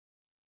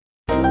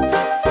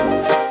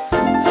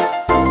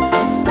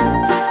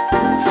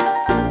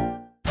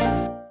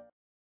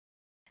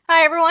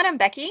Hi everyone, I'm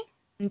Becky,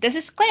 This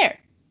is Claire.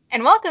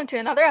 and welcome to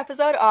another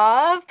episode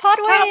of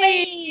Podway.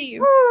 Podway!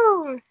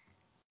 Woo!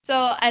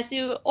 So, as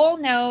you all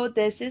know,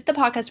 this is the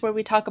podcast where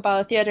we talk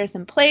about theaters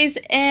and plays,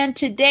 and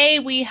today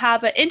we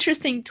have an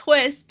interesting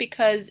twist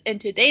because in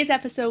today's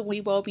episode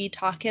we will be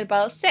talking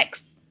about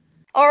Six.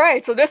 All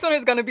right, so this one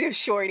is going to be a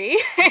shorty.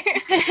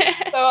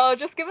 So I'll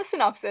just give a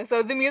synopsis.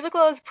 So the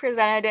musical is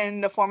presented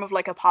in the form of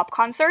like a pop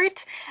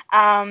concert.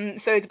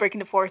 So it's breaking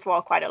the fourth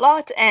wall quite a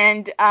lot.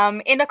 And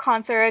in the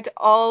concert,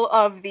 all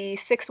of the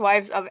six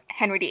wives of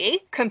Henry VIII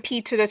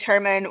compete to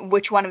determine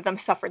which one of them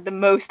suffered the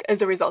most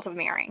as a result of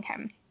marrying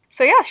him.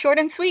 So yeah, short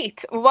and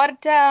sweet. What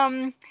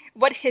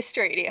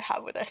history do you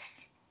have with this?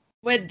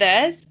 With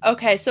this,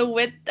 okay, so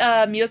with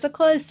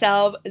musical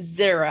itself,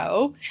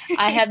 zero.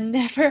 I have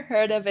never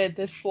heard of it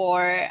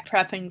before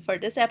prepping for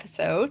this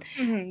episode.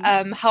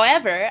 Hmm.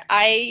 However,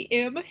 I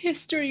am a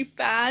history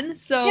fan, Yeah.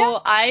 so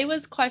I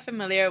was quite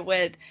familiar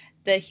with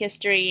the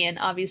history and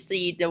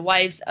obviously the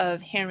wives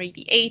of Henry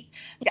VIII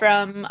Yes.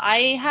 from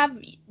I have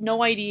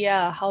no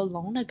idea how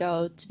long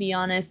ago, to be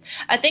honest.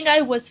 I think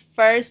I was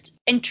first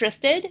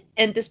interested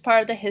in this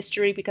part of the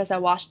history because I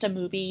watched the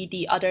movie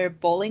The Other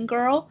Bowling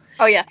Girl.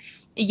 Oh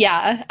yes.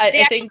 Yeah, They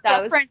I actually think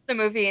that was. reference the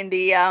movie in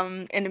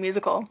the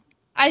musical.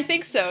 I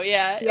think so,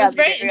 yeah. It Yeah, was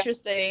they do. very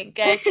interesting,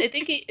 guys. I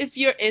think if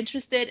you're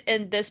interested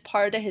in this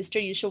part of the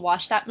history, you should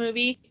watch that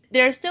movie.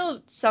 There are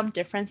still some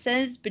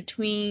differences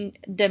between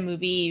the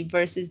movie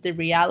versus the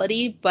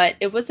reality, but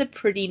it was a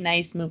pretty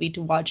nice movie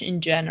to watch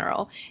in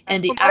general, and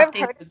From the what I've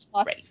acting heard, it's was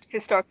not great.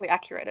 historically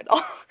accurate at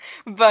all.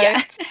 Yeah.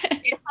 But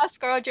it has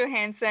Scarlett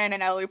Johansson and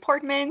Natalie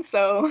Portman,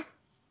 so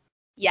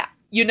Yeah,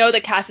 you know the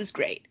cast is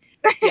great.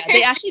 Yeah,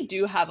 they actually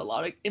do have a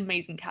lot of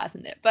amazing cast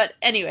in it. But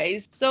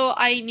anyways, so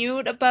I knew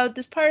about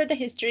this part of the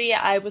history.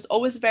 I was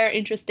always very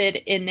interested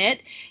in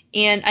it,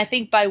 and I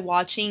think by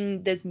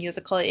watching this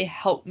musical, it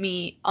helped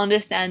me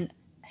understand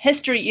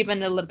history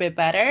even a little bit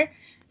better.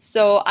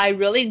 So I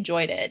really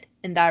enjoyed it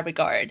in that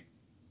regard.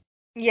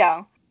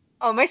 yeah.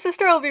 Oh, my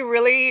sister will be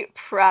really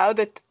proud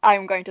that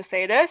I'm going to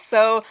say this.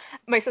 So,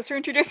 my sister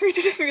introduced me to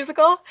this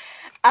musical.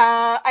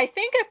 I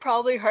think I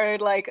probably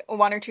heard like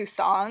one or two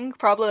songs,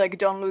 probably like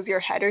Don't Lose Your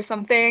Head or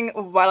something,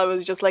 while I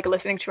was just like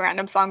listening to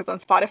random songs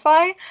on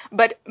Spotify.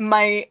 But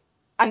my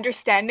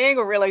understanding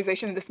or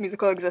realization that this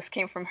musical exists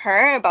came from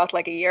her about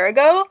like a year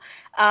ago,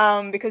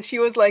 because she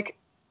was like,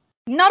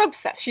 not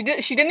obsessed. She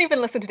didn't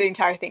even listen to the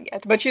entire thing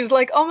yet, but she's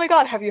like, "Oh my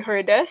God, have you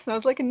heard this?" And I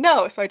was like,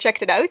 "No." So I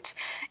checked it out,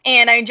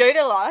 and I enjoyed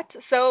it a lot.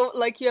 So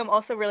like you, I'm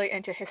also really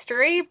into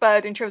history,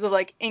 but in terms of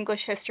like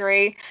English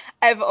history,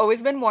 I've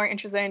always been more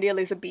interested in the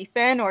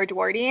Elizabethan or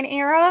Edwardian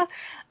era.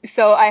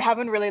 So I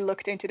haven't really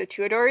looked into the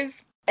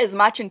Tudors as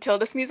much until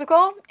this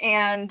musical,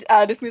 and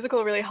this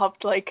musical really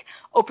helped like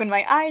open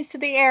my eyes to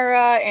the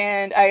era,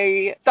 and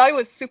I thought it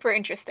was super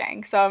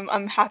interesting. So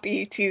I'm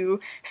happy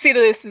to see that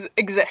this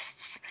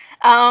exists.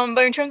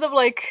 But in terms of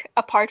like,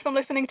 apart from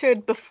listening to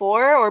it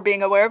before or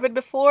being aware of it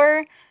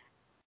before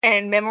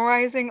and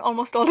memorizing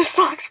almost all the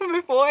songs from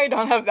before, I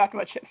don't have that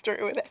much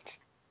history with it.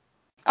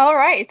 All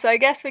right, so I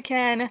guess we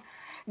can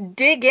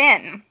dig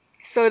in.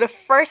 So the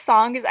first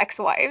song is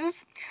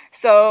Ex-Wives.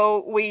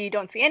 So we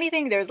don't see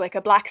anything. There's like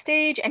a black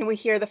stage, and we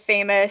hear the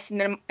famous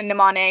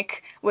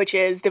mnemonic, which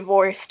is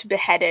divorced,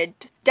 beheaded,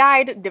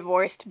 died,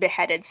 divorced,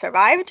 beheaded,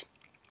 survived.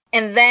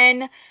 And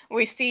then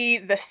we see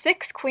the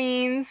six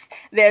queens.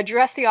 They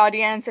address the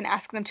audience and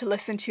ask them to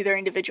listen to their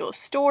individual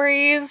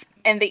stories,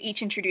 and they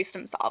each introduce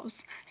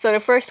themselves. So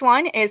the first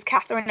one is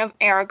Catherine of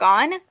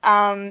Aragon.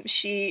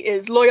 She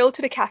is loyal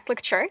to the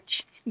Catholic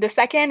Church. The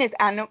second is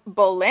Anne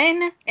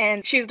Boleyn,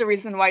 and she's the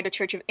reason why the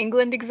Church of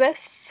England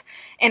exists.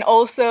 And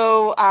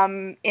also,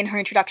 in her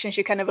introduction,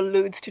 she kind of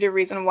alludes to the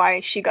reason why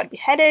she got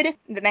beheaded.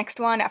 The next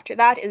one after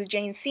that is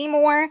Jane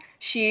Seymour.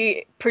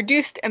 She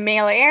produced a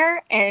male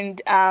heir,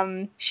 and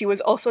she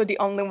was also the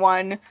only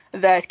one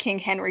that King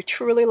Henry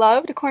truly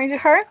loved, according to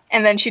her.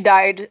 And then she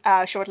died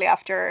shortly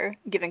after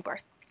giving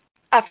birth.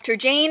 After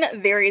Jane,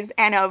 there is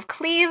Anna of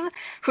Cleve,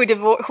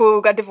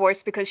 who got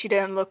divorced because she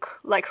didn't look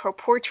like her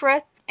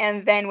portrait.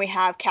 And then we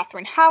have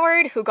Catherine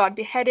Howard, who got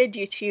beheaded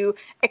due to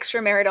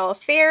extramarital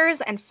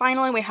affairs. And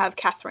finally, we have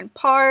Catherine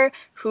Parr,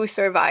 who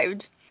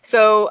survived.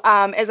 So,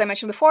 as I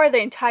mentioned before, the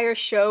entire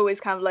show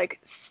is kind of like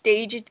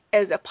staged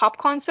as a pop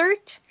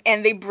concert,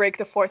 and they break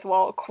the fourth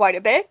wall quite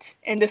a bit.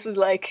 And this is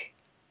like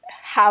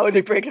how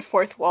they break the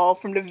fourth wall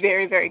from the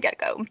very, very get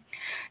go.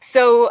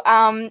 So,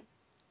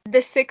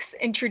 the six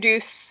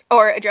introduce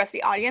or address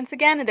the audience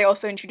again, and they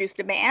also introduce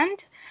the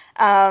band.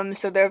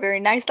 So they're very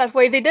nice that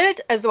way. They did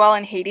it as well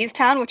in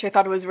Hadestown, which I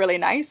thought was really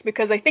nice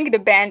because I think the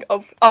band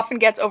often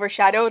gets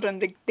overshadowed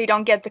and they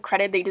don't get the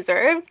credit they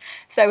deserve.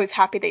 So I was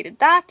happy they did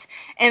that.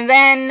 And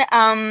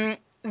then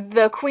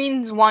the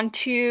queens want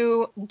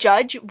to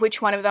judge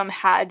which one of them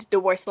had the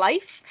worst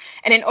life.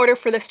 And in order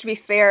for this to be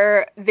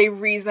fair, they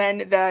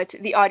reason that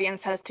the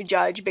audience has to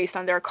judge based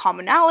on their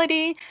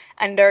commonality,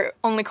 and their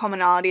only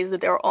commonality is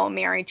that they're all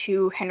married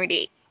to Henry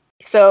VIII.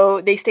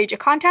 So they stage a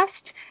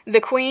contest.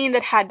 The queen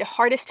that had the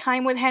hardest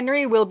time with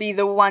Henry will be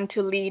the one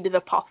to lead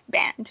the pop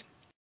band.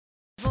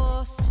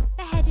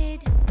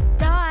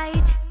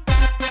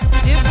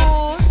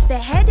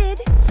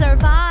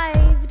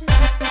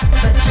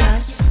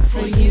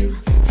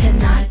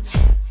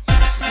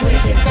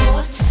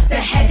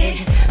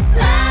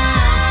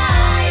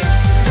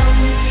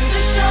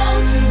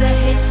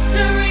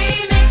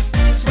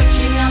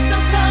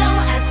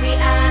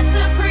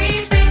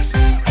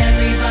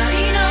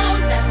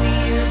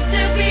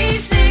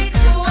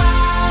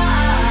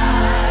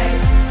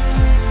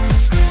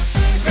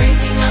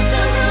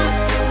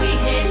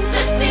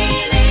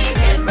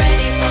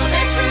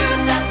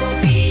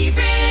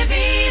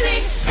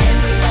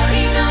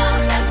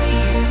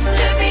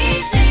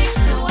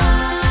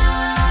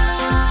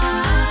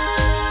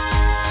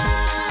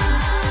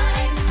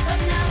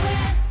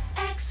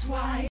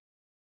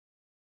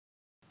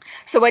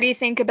 what do you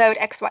think about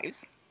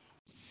Ex-Wives?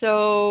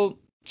 So,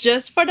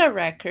 just for the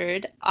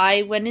record,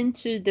 I went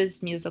into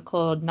this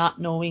musical not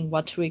knowing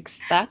what to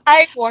expect.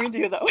 I warned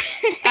you though.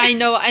 I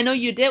know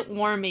you did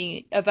warn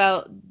me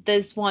about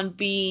this one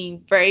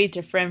being very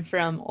different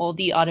from all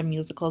the other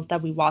musicals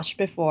that we watched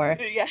before.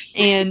 Yes.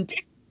 And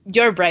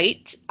you're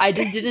right. I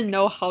just didn't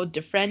know how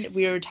different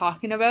we were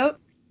talking about.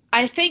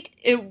 I think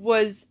it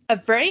was a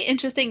very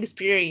interesting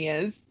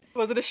experience,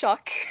 Was it a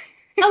shock?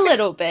 a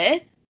little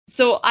bit.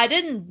 So I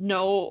didn't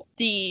know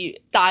the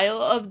style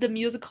of the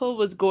musical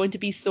was going to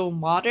be so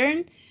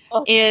modern.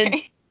 And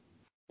Okay.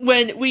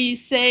 when we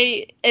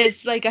say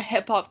it's like a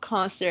hip hop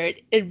concert,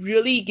 it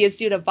really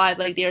gives you the vibe.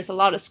 Like there's a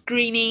lot of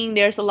screaming,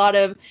 there's a lot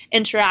of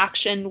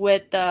interaction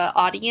with the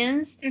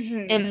audience,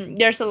 Hmm. and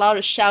there's a lot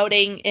of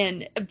shouting,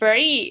 and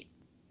very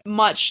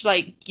much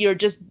like you're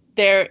just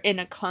there in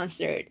a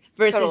concert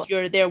versus Totally.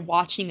 you're there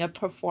watching a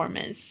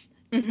performance.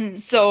 Hmm.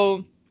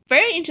 So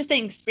very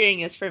interesting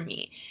experience for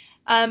me.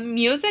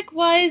 Music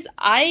wise,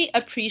 I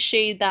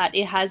appreciate that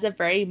it has a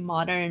very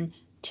modern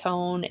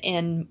tone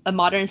and a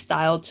modern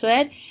style to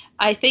it.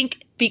 I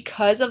think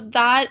because of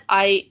that,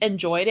 I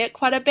enjoyed it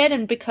quite a bit,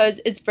 and because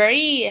it's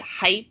very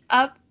hype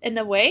up in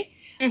a way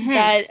Hmm.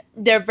 that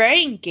they're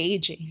very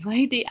engaging.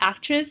 Like the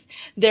actress,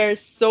 they're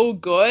so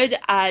good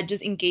at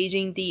just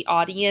engaging the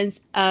audience,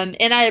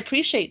 and I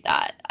appreciate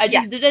that. I Yeah.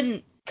 just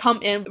didn't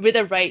come in with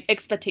the right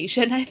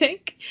expectation, I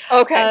think.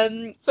 Okay.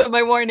 Um, So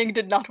my warning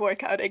did not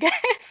work out, I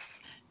guess.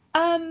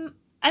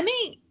 I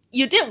mean,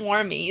 you did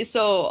warn me,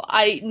 so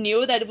I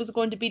knew that it was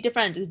going to be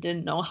different. I just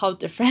didn't know how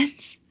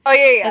different, Oh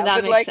yeah, if yeah, that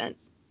but makes like sense.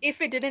 if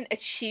it didn't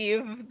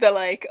achieve the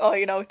like,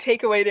 oh,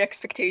 take away the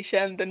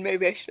expectation, then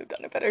maybe I should have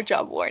done a better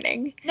job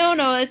warning. No,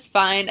 no, it's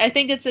fine. I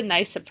think it's a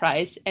nice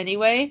surprise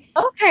anyway.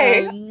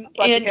 Okay. I'm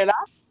glad to And hear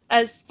that.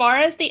 as far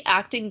as the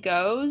acting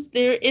goes,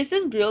 there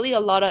isn't really a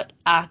lot of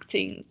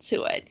acting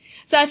to it.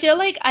 So I feel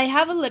like I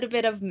have a little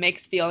bit of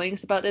mixed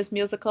feelings about this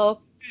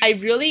musical. I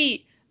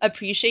really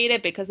appreciate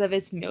it because of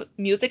its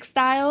music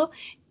style.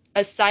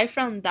 Aside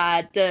from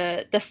that,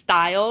 the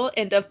style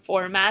and the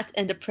format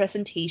and the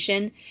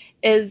presentation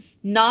is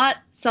not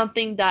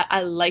something that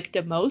I like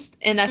the most,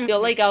 and I feel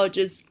Hmm. like I'll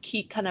just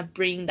keep kind of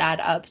bringing that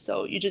up.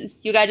 So you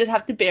guys just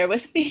have to bear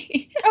with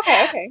me.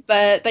 Okay, okay.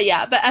 But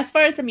yeah, but as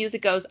far as the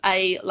music goes,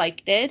 I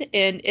liked it,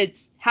 and it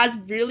has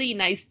really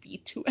nice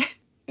beat to it.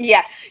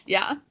 Yes.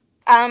 Yeah.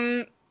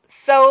 Um,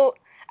 so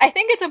I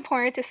think it's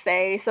important to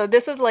say, so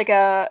this is like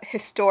a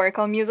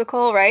historical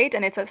musical, right?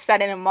 And it's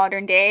set in a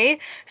modern day.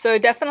 So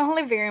it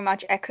definitely very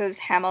much echoes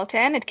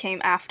Hamilton. It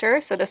came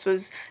after, so this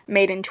was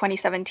made in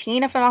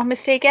 2017, if I'm not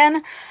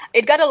mistaken.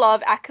 It got a lot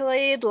of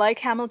accolade like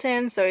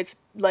Hamilton, so it's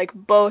like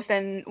both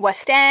in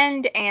West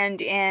End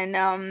and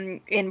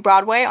in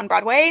Broadway, on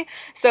Broadway.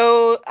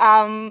 So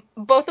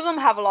both of them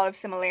have a lot of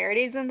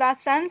similarities in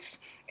that sense.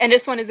 And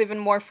this one is even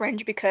more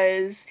fringe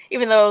because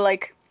even though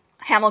like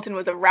Hamilton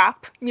was a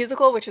rap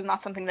musical, which is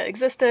not something that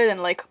existed,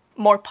 and like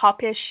more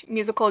popish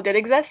musical did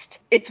exist.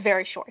 It's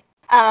very short.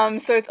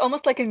 So it's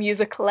almost like a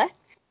musicalette,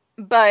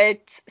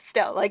 but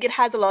still, like it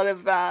has a lot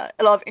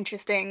of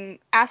interesting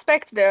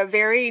aspects. They're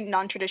very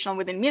non-traditional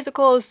within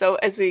musicals. So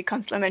as we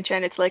constantly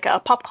mention, it's like a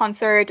pop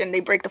concert, and they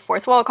break the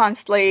fourth wall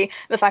constantly.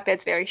 The fact that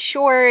it's very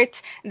short,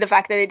 the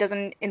fact that it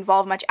doesn't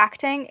involve much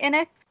acting in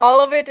it, all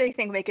of it, I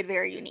think, make it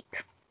very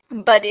unique.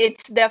 But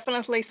it's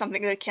definitely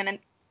something that can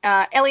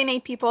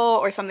alienate people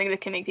or something that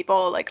can make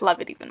people like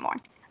love it even more.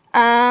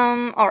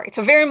 All right,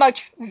 so very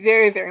much,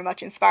 very, very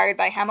much inspired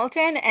by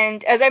Hamilton,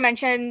 and as I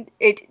mentioned,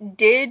 it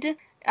did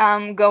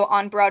go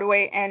on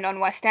Broadway and on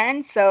West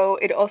End, so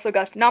it also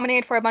got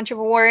nominated for a bunch of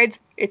awards.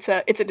 It's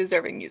a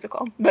deserving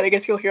musical, but I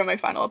guess you'll hear my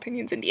final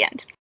opinions in the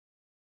end.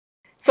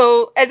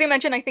 So as you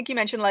mentioned, I think you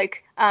mentioned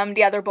like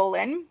the other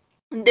Boleyn.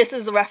 This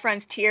is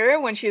referenced here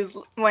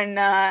when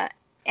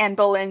Anne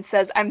Boleyn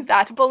says, "I'm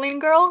that Boleyn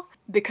girl,"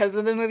 because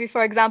of the movie,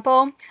 for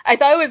example. I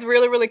thought it was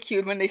really, really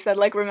cute when they said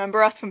like,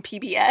 "Remember us from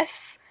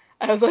PBS."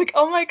 I was like,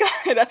 "Oh my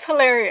god, that's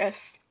hilarious."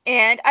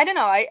 And I don't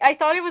know, I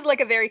thought it was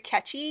like a very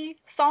catchy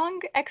song,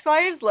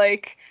 Ex-Wives.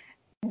 Like,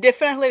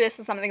 definitely this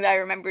is something that I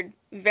remembered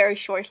very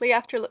shortly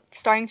after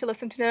starting to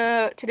listen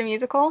to the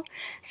musical.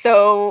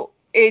 So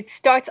it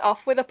starts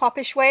off with a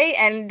popish way,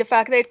 and the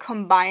fact that it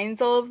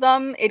combines all of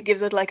them, it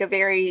gives it like a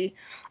very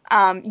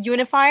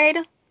unified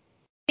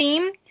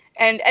theme.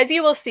 And as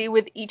you will see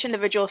with each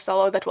individual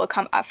solo that will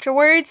come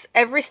afterwards,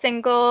 every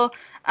single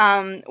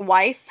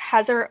wife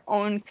has her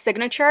own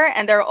signature,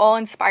 and they're all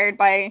inspired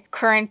by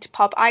current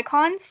pop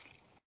icons.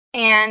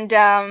 And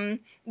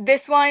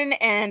this one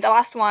and the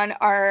last one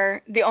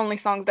are the only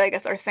songs that I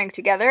guess are sang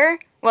together.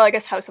 Well, I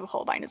guess House of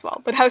Holbein as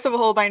well, but House of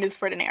Holbein is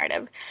for the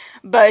narrative.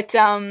 But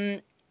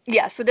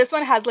yeah, so this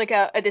one has like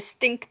a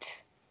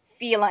distinct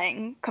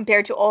feeling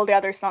compared to all the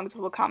other songs that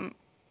will come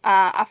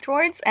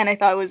afterwards, and I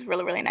thought it was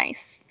really, really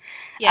nice.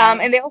 Yeah.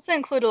 And they also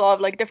include a lot of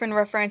like different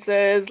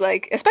references,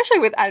 like especially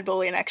with Anne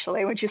Boleyn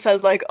actually, when she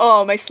says like,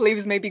 "Oh, my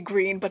sleeves may be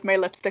green, but my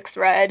lipstick's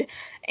red,"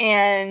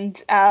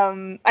 and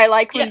I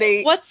like when Yeah,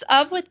 they what's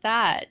up with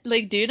that?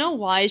 Like, do you know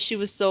why she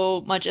was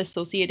so much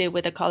associated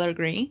with the color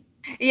green?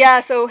 Yeah,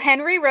 so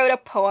Henry wrote a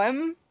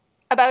poem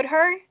about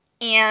her,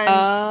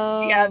 and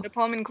yeah, Oh, the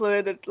poem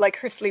included that, like,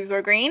 her sleeves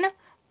were green.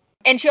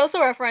 And she also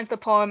referenced the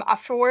poem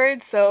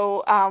afterwards.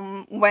 So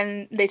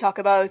when they talk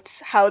about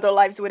how their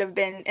lives would have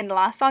been in the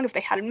last song if they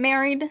hadn't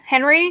married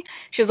Henry,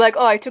 she's like,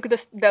 "Oh, I took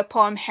the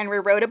poem Henry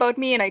wrote about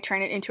me and I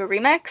turned it into a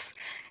remix."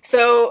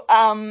 So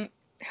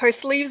her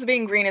sleeves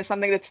being green is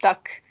something that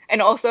stuck,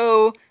 and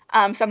also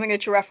something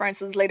that she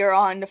references later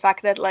on, the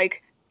fact that,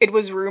 like, it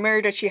was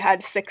rumored that she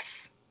had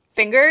 6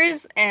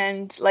 fingers,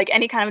 and like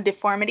any kind of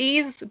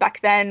deformities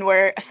back then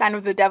were a sign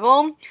of the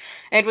devil.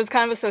 And it was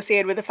kind of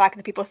associated with the fact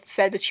that people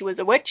said that she was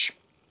a witch.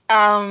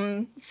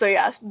 So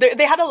yeah,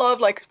 they had a lot of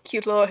like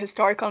cute little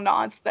historical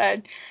nods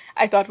that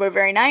I thought were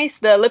very nice.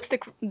 The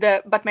lipstick,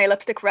 the but my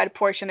lipstick red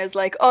portion is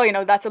like,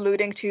 oh, that's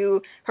alluding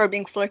to her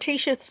being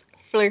flirtatious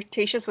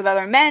with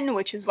other men,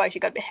 which is why she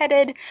got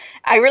beheaded.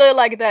 I really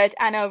like that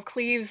Anna of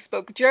Cleves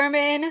spoke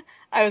German.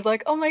 I was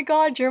like, oh my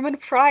god, German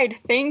pride,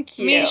 thank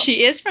I mean, you.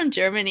 she is from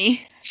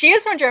Germany. She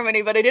is from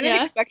Germany, but I didn't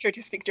Yeah. expect her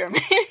to speak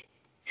German.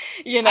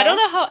 you I don't know?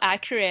 know how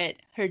accurate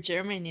her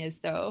German is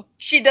though.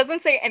 She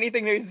doesn't say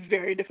anything that is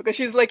very difficult.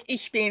 She's like,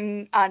 ich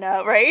bin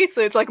Anna, right?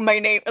 So it's like my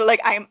name, like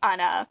I'm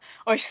Anna.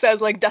 Or she says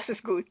like, das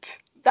ist gut.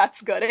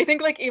 That's good. I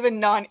think like even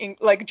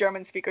like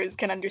German speakers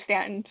can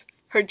understand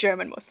her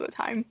German most of the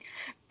time.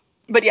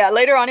 But yeah,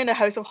 later on in the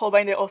House of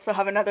Holbein, they also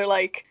have another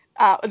like,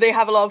 they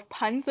have a lot of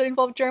puns that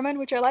involve German,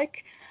 which I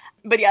like.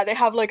 But yeah, they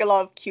have like a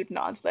lot of cute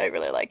nods that I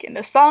really like in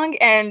this song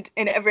and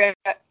in every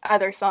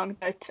other song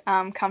that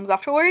comes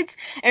afterwards.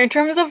 And in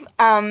terms of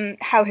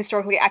how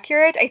historically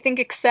accurate, I think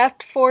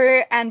except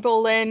for Anne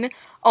Boleyn,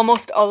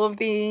 almost all of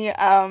the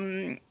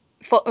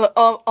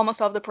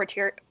almost all of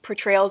the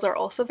portrayals are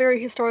also very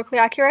historically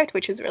accurate,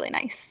 which is really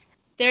nice.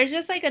 There's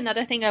just like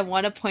another thing I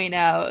want to point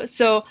out.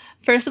 So,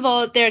 first of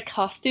all, their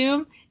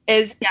costume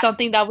is Yeah.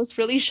 something that was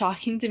really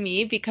shocking to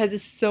me because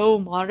it's so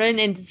modern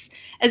and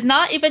it's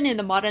not even in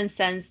the modern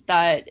sense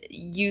that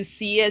you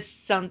see it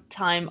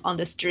sometime on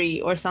the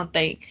street or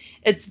something.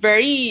 It's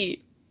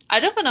very, I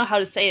don't even know how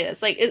to say it.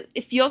 It's like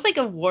it feels like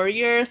a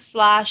warrior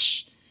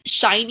slash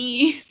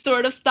shiny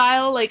sort of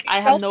style. Like It I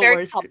have felt no very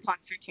words. pop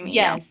concert to me,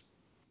 Yes,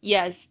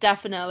 yes,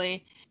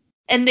 definitely.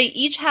 And they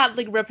each have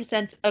like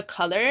represent a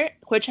color,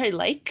 which I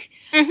like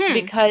Hmm.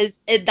 because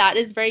that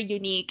is very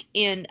unique.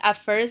 And at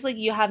first, like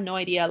you have no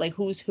idea like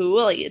who's who.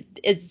 Like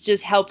it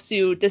just helps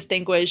you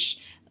distinguish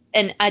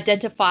and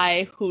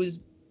identify who's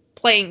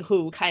playing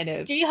who, kind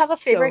of. Do you have a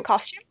favorite So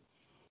costume?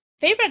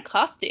 favorite I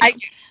costume.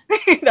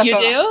 do. That's You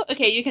what I'm do?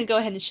 Okay, you can go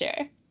ahead and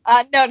share.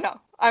 No, no.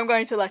 I'm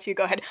going to let you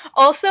go ahead.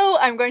 Also,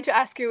 I'm going to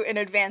ask you in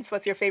advance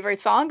what's your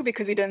favorite song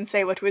because you didn't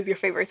say what was your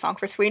favorite song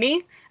for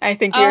Sweeney. I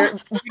think Oh, you're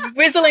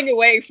whistling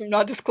away from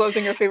not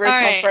disclosing your favorite all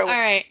song right, for a all while.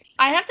 right.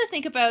 I have to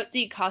think about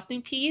the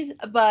costume piece,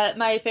 but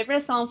my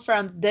favorite song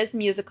from this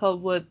musical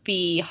would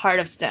be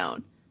Heart of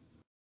Stone.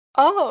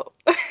 Oh,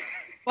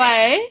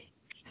 Why?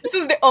 this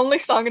is the only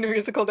song in a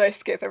musical that I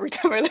skip every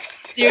time I listen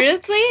to it.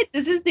 Seriously,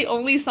 this is the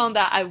only song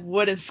that I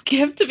wouldn't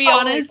skip, to be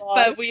Oh my honest, god.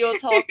 but we will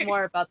talk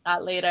more about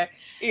that later.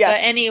 But Yes.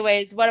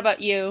 anyways, what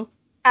about you?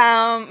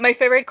 My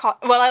favorite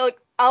well,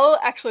 I'll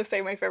actually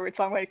say my favorite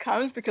song when it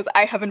comes because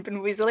I haven't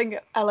been whistling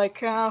like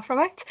from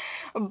it.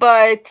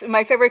 But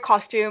my favorite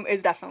costume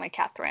is definitely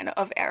Catherine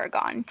of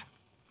Aragon.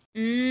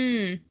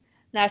 Mm,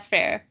 that's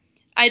fair.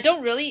 I feel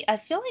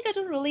like I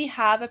don't really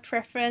have a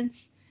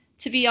preference,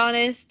 to be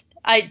honest.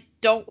 I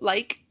don't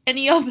like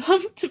any of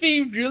them, to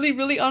be really,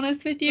 really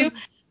honest with you.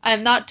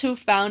 I'm not too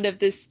fond of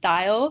this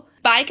style,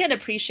 but I can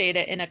appreciate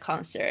it in a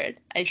concert,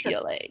 I Sure.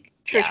 feel like.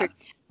 True, Yeah. true.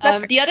 That's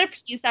fair. The other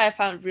piece that I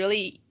found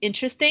really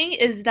interesting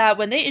is that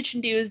when they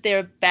introduced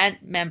their band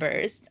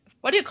members,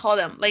 what do you call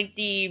them? Like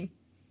the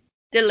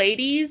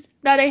ladies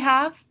that they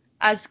have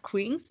as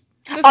queens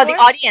Oh, the before?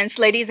 audience,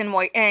 ladies in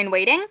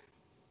waiting.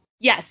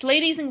 Yes,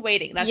 ladies in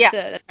waiting. That's Yes,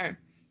 the term.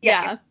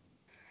 yes, yes.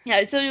 Yeah.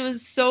 Yeah. So it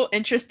was so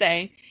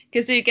interesting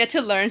because you get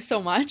to learn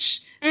so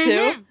much too.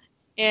 Mm-hmm.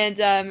 And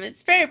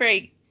it's very,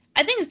 very,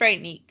 I think it's very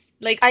neat.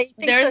 Like I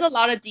think there's so. a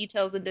lot of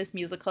details in this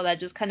musical that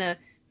just kind of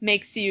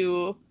makes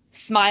you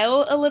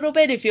smile a little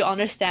bit if you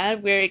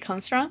understand where it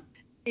comes from.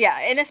 Yeah,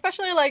 and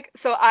especially like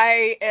so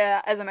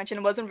as I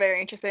mentioned, wasn't very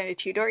interested in the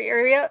Tudor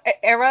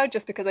era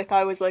just because I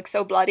thought it was like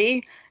so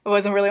bloody. It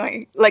wasn't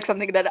really like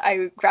something that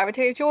I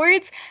gravitated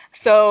towards.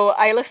 So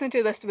I listened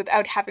to this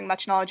without having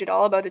much knowledge at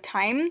all about the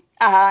time.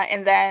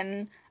 And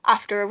then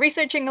after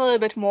researching a little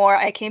bit more,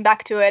 I came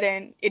back to it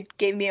and it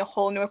gave me a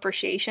whole new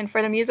appreciation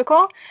for the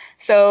musical.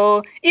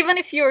 So even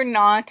if you're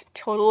not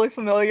totally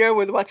familiar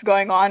with what's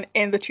going on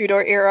in the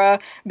Tudor era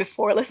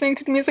before listening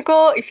to the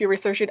musical, if you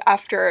research it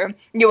after,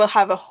 you will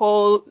have a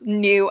whole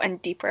new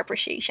and deeper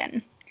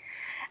appreciation.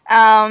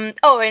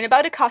 Oh, and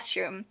about the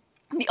costume.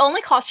 The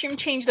only costume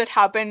change that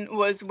happened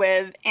was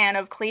with Anne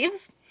of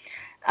Cleves,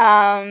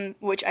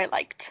 which I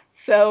liked.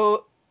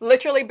 So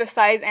literally,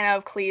 besides Anna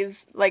of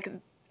Cleves, like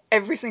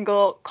every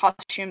single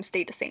costume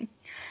stayed the same.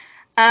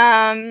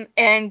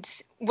 And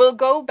we'll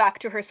go back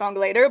to her song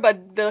later,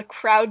 but the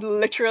crowd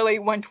literally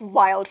went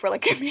wild for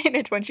like a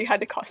minute when she had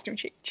the costume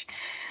change.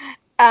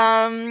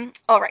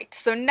 All right,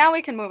 so now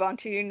we can move on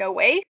to No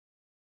Way.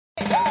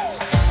 You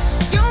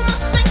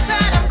must think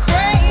that I'm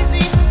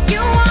crazy. You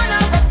wanna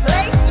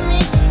replace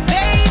me,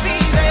 baby.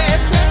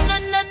 There's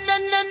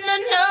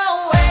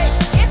no way.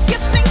 If you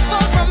think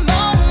for a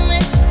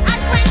moment,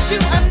 I'd grant you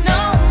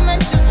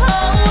annulment. Just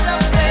hold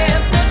up.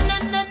 There's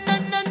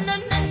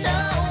no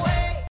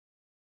way.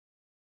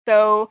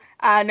 So,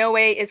 No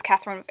Way is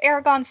Catherine of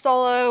Aragon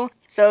solo.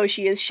 So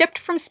she is shipped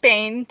from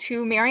Spain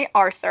to marry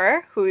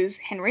Arthur, who is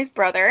Henry's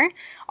brother.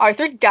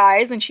 Arthur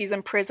dies and she's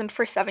imprisoned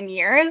for 7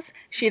 years.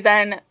 She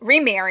then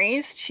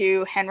remarries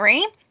to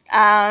Henry.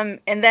 And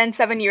then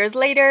 7 years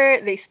later,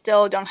 they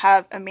still don't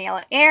have a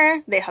male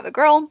heir. They have a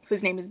girl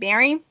whose name is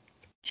Mary.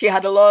 She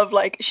had a lot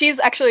of she's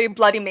actually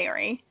Bloody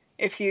Mary,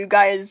 if you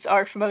guys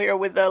are familiar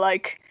with the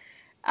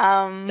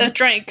The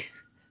drink.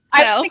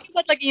 I was So, thinking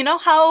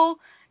about how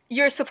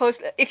you're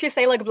supposed to, if you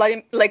say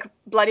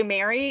Bloody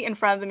Mary in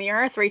front of the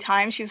mirror 3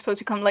 times, she's supposed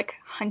to come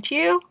hunt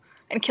you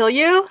and kill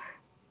you.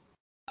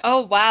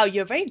 oh wow,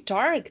 you're very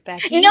dark, No,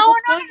 Becky. no,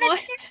 What's going no, on?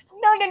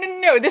 no, no, no, no,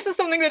 no. This is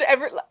something that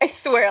I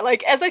swear,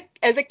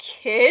 as a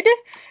kid,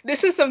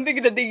 this is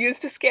something that they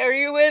used to scare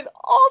you with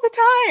all the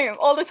time,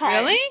 all the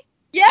Really? time.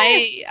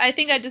 Yes. I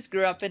think I just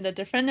grew up in a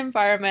different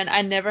environment.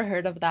 I never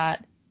heard of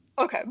that.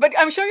 Okay, but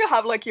I'm sure you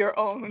have your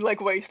own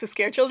ways to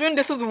scare children.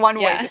 This is one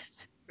way to Yeah.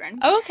 scare children.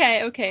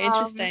 Okay, okay, Um,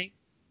 interesting.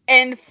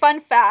 And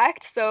fun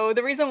fact, so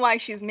the reason why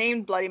she's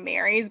named Bloody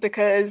Mary is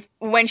because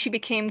when she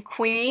became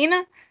queen,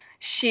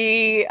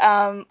 she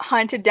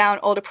hunted down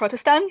all the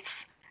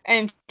Protestants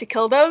and to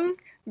kill them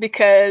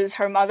because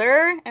her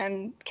mother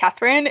and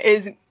Catherine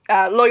is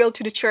loyal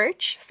to the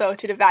church, so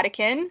to the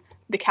Vatican,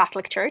 the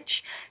Catholic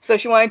Church. So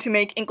she wanted to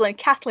make England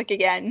Catholic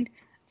again.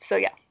 So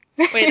yeah.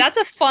 Wait, that's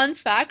a fun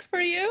fact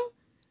for you?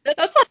 That's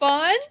a That's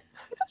fun.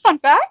 fun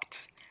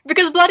fact.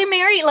 Because Bloody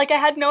Mary, I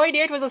had no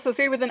idea it was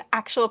associated with an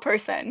actual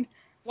person.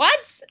 What?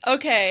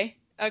 Okay,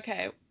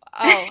 okay.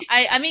 Oh,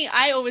 I mean,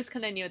 I always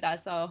kind of knew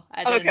that, so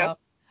I didn't Okay. know.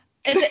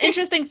 It's an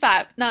interesting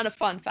fact, not a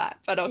fun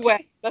fact, but Well,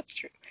 okay. that's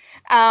true.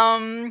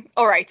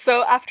 All right.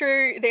 So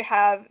after they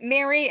have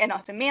Mary and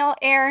not a male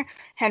heir,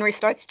 Henry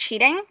starts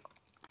cheating.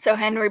 So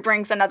Henry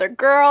brings another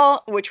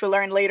girl, which we'll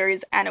learn later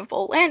is Anne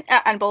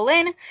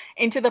Boleyn,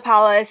 into the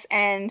palace,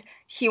 and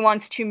he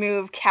wants to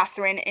move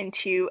Catherine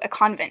into a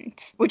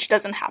convent, which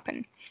doesn't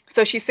happen.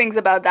 So she sings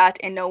about that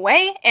in No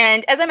Way.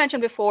 And as I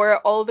mentioned before,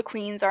 all the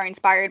queens are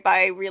inspired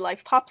by real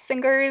life pop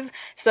singers.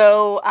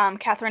 So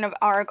Catherine of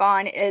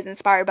Aragon is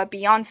inspired by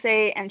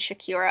Beyonce and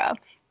Shakira.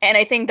 And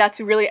I think that's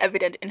really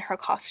evident in her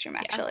costume, Yeah.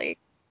 actually.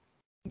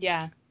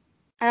 Yeah.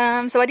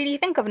 So what did you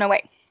think of No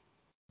Way?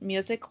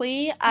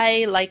 Musically,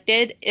 I liked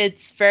it. It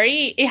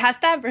has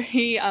that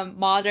very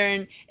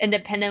modern,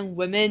 independent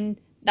women,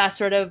 that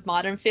sort of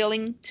modern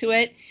feeling to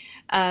it.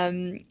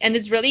 And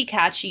it's really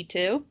catchy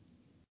too.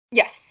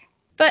 Yes.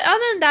 But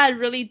other than that, I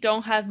really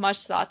don't have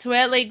much thought to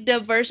it. Like the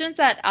versions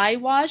that I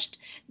watched,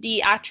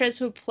 the actress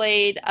who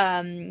played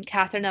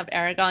Catherine of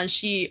Aragon,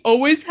 she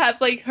always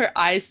had like her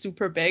eyes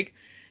super big.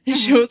 And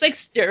she Hmm. was like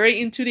staring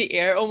into the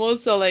air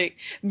almost. So like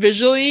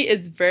visually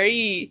it's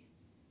very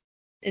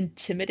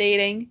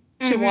intimidating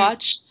to Hmm.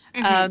 watch.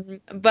 Hmm.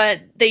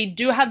 But they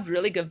do have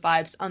really good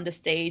vibes on the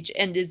stage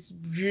and it's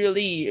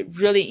really,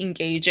 really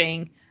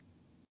engaging.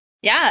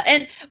 Yeah,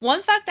 and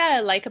one fact that I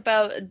like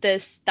about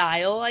this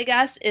style, I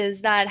guess,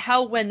 is that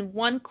how when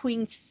one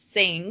queen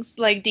sings,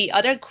 like the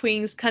other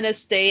queens kind of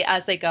stay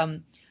as like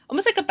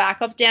almost like a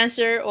backup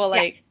dancer or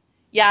Yeah. like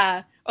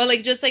yeah, or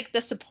like just like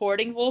the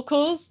supporting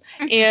vocals.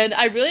 Hmm. And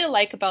I really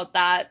like about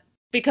that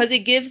because it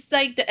gives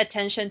like the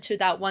attention to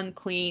that one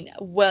queen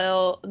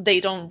while they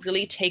don't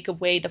really take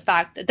away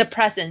the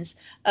presence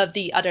of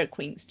the other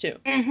queens too.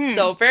 Hmm.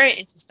 So very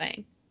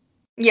interesting.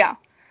 Yeah.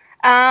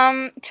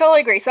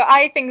 Totally agree. So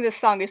I think this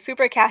song is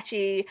super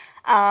catchy.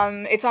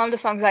 It's one of the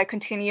songs I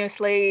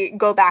continuously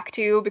go back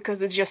to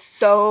because it's just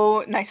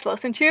so nice to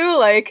listen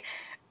to.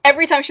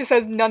 Every time she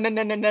says no, no,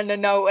 no, no, no, no,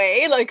 no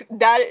way,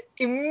 that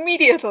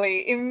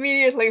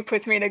immediately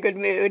puts me in a good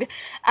mood.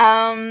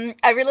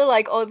 I really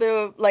like all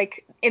the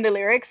in the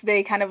lyrics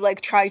they kind of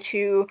try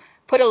to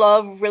put a lot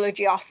of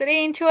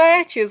religiosity into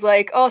it. She's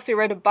like, oh, so you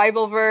read a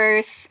Bible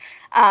verse,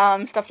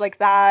 stuff like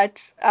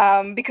that,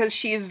 because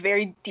she's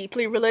very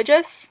deeply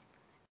religious.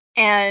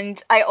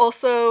 And I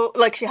also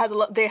she has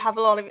they have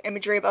a lot of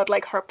imagery about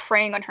her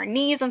praying on her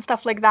knees and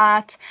stuff like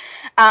that.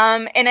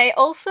 And I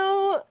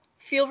also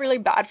feel really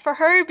bad for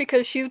her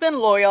because she's been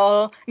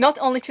loyal not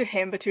only to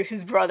him but to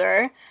his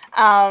brother,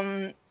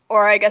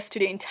 or I guess to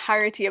the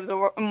entirety of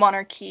the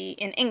monarchy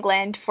in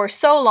England for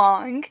so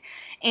long.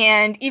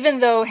 And even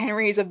though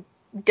Henry is a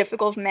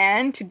difficult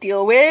man to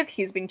deal with,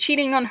 he's been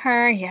cheating on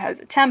her, he has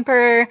a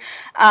temper,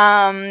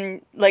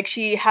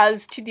 she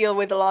has to deal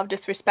with a lot of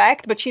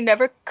disrespect, but she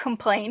never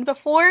complained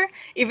before,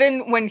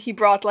 even when he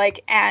brought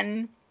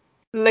Anne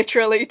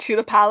literally to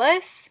the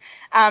palace.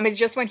 It's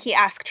just when he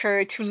asked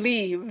her to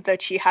leave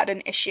that she had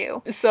an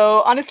issue.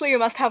 So honestly, you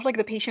must have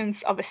the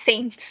patience of a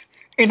saint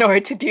in order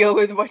to deal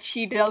with what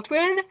she dealt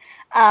with.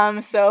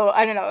 So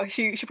I don't know.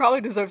 She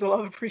probably deserves a lot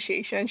of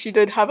appreciation. She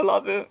did have a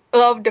lot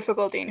of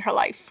difficulty in her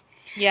life.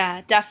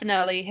 Yeah,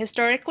 definitely.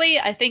 Historically,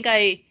 I think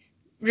I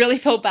really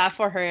feel bad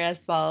for her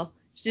as well.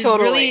 She's really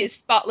Totally.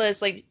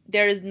 spotless. Like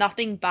there is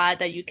nothing bad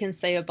that you can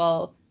say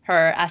about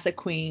her as a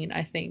queen,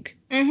 I think.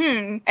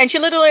 And she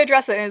literally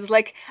addressed it. And it's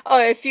like, oh,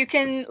 if you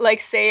can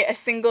like say a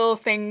single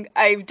thing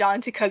I've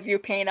done to cause you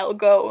pain, I'll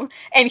go.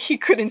 And he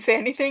couldn't say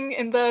anything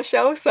in the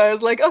show, so I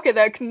was like, okay,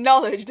 they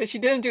acknowledged that she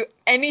didn't do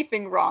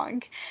anything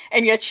wrong,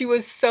 and yet she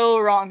was so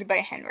wronged by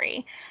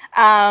Henry.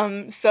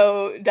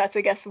 So that's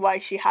I guess why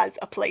she has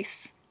a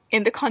place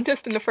in the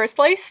contest in the first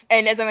place.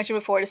 And as I mentioned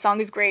before, the song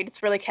is great.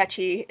 It's really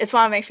catchy. It's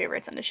one of my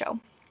favorites in the show.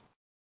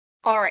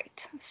 All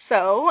right.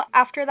 So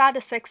after that,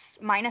 the six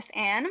minus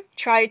Anne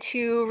try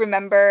to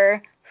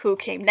remember who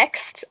came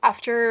next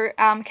after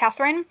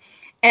Catherine.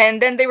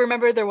 And then they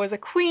remember there was a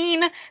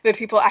queen that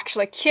people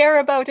actually care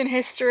about in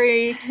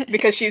history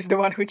because she's the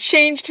one who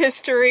changed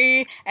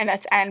history, and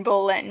that's Anne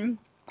Boleyn.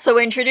 So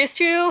we're introduced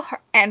to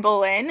Anne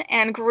Boleyn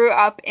and grew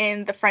up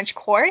in the French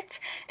court,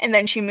 and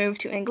then she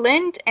moved to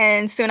England.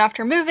 And soon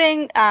after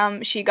moving,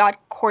 she got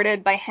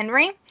courted by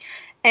Henry.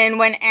 And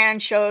when Anne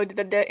showed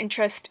that the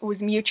interest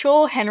was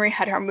mutual, Henry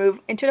had her move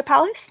into the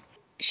palace.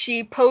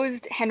 She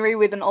posed Henry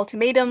with an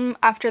ultimatum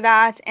after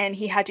that, and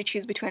he had to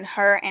choose between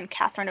her and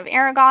Catherine of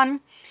Aragon.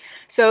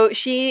 So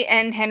she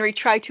and Henry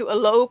tried to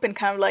elope and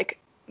kind of like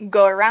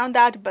go around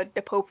that, but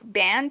the Pope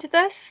banned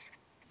this.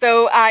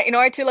 So in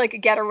order to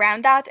like get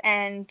around that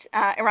and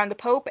around the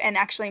Pope and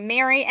actually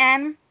marry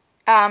Anne,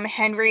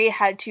 Henry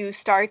had to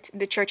start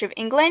the Church of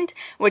England,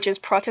 which is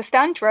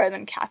Protestant rather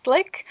than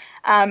Catholic,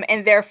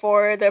 and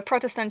therefore the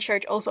Protestant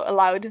Church also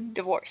allowed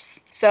divorce.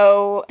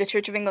 So the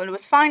Church of England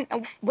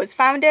was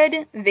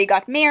founded. They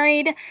got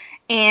married,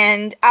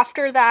 and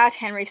after that,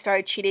 Henry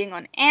started cheating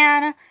on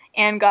Anne.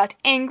 Anne got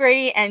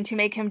angry, and to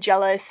make him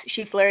jealous,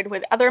 she flirted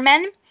with other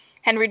men.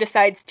 Henry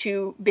decides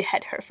to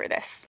behead her for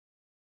this.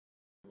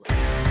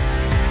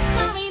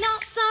 Sorry,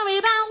 not sorry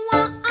about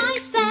what I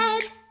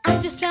said.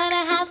 I'm just trying to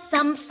have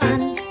some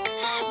fun.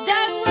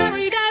 Don't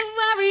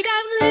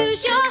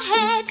lose your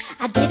head.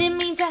 I didn't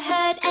mean to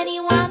hurt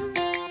anyone.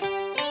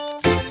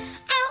 Ow,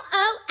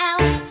 ow,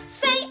 ow.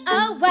 Say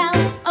oh well,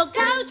 or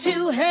go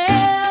to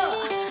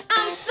hell.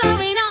 I'm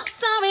sorry, not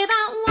sorry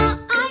about what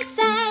I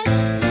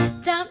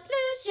said. Don't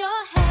lose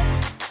your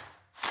head.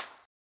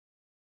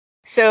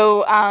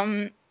 So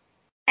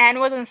Anne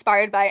was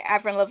inspired by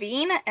Avril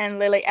Lavigne and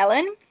Lily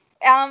Allen.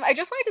 I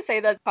just wanted to say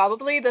that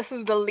probably this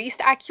is the least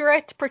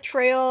accurate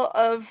portrayal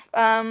of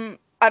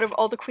out of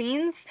all the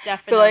queens.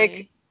 So like,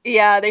 Definitely.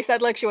 yeah, they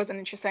said like she wasn't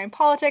interested in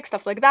politics,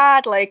 stuff like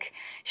that. Like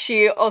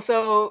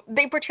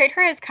they portrayed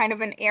her as kind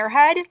of an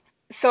airhead.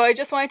 So I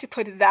just wanted to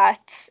put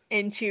that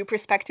into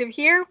perspective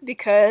here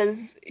because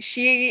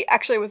she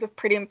actually was a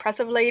pretty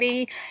impressive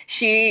lady.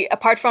 She,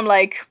 apart from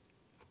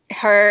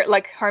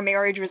her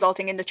marriage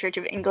resulting in the Church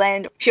of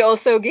England. She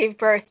also gave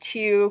birth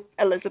to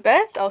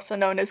Elizabeth, also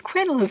known as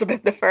Queen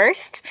Elizabeth I.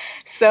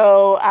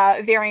 So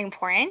very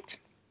important.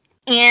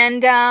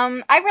 And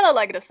I really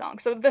like this song.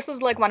 So this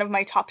is like one of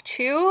my top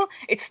two.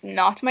 It's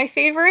not my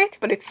favorite,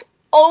 but it's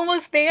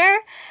almost there.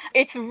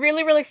 It's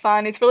really, really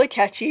fun. It's really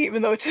catchy,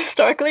 even though it's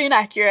historically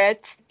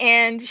inaccurate.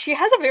 And she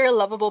has a very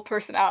lovable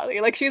personality.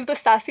 Like she's the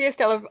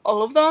sassiest out of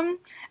all of them,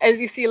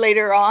 as you see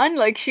later on.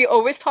 Like she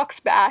always talks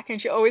back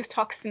and she always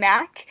talks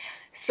smack.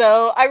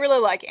 So I really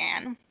like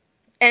Anne.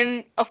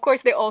 And of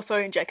course, they also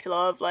inject a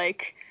lot of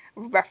like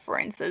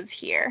references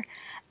here,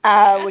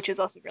 which is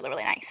also really,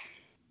 really nice.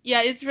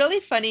 Yeah, it's really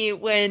funny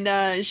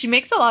when she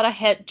makes a lot of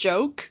head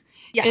joke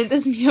in Yes.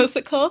 this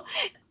musical.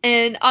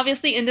 And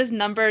obviously in this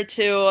number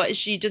too,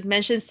 she just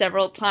mentioned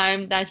several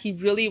times that he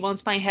really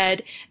wants my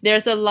head.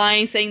 There's a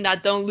line saying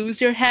that don't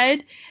lose your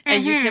head,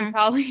 and you can Mm-hmm.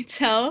 probably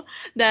tell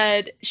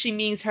that she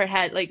means her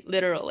head like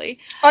literally.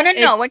 Oh no,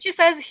 no, no. It's When she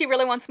says he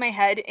really wants my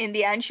head, in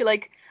the end, she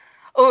like,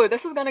 oh,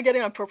 this is gonna get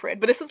inappropriate,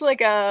 but this is like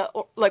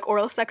like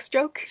oral sex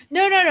joke.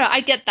 no, no, no,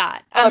 I get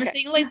that. Oh, I'm okay.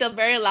 saying like the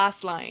very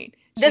last line.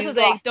 This She's is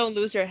the like, last. don't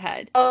lose your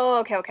head. Oh,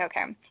 okay, okay,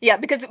 okay. Yeah,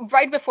 because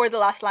right before the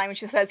last line, when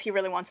she says he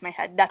really wants my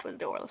head, that was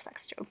the oral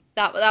sex joke.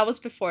 That was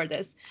before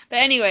this. But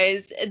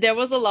anyways, there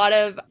was a lot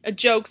of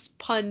jokes,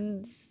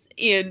 puns,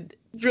 and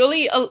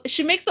really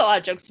she makes a lot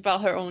of jokes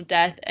about her own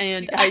death,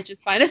 and Yeah. I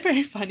just find it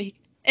very funny.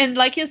 And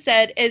like you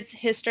said, it's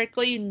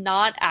historically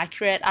not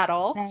accurate at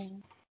all. No. We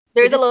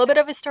There's a just little bit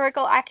of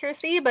historical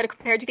accuracy, but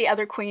compared to the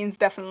other queens,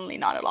 definitely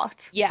not a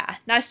lot. Yeah,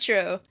 that's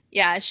true.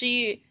 Yeah,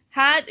 she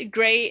had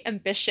great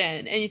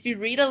ambition, and if you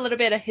read a little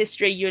bit of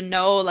history, you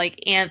know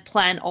like Anne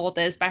planned all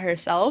this by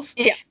herself.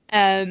 Yeah,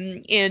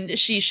 And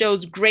she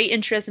shows great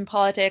interest in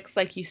politics,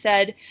 like you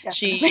said.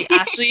 She definitely.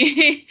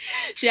 actually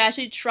she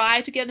actually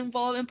tried to get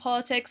involved in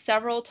politics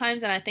several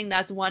times, and I think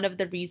that's one of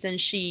the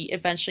reasons she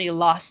eventually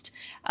lost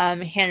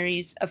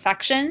Henry's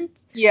affections.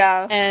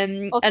 Yeah.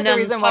 Also And the on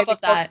reason why top the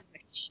of Pope that, is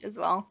rich as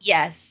well.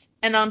 yes,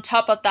 and on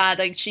top of that,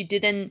 like she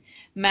didn't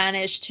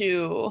manage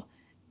to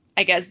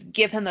I guess,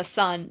 give him a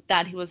son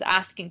that he was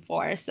asking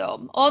for.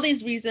 So all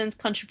these reasons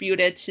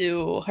contributed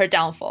to her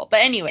downfall.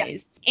 But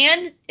anyways,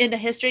 Anne in the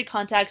history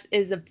context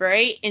is a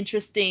very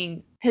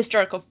interesting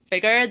historical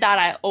figure that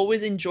I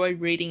always enjoy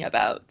reading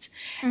about.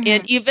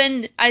 And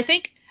even I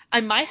think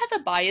I might have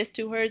a bias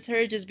towards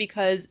her just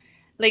because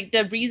like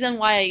the reason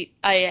why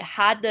I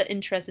had the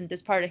interest in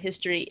this part of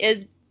history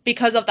is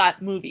because of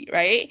that movie,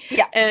 right?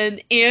 Yeah.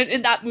 And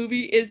in that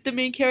movie is the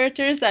main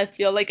character, so I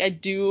feel like I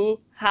do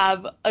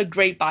have a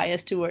great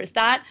bias towards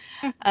that.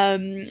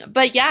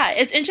 But yeah,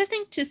 it's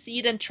interesting to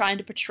see them trying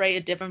to portray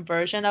a different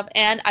version of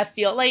Anne. I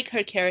feel like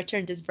her character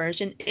in this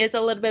version is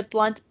a little bit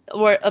blunt,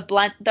 or a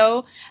blunt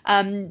though,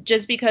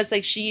 just because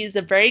like she is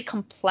a very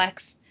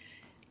complex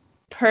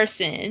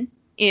person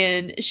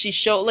and she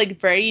showed like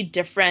very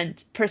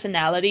different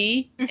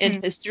personality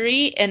in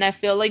history, and I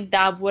feel like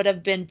that would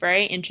have been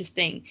very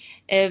interesting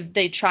if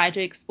they tried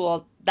to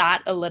explore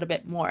that a little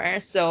bit more.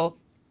 So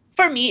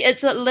for me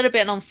it's a little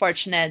bit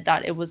unfortunate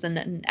that it wasn't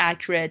an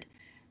accurate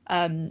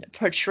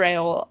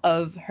portrayal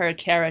of her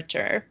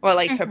character or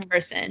like her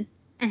person.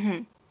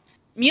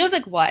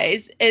 Music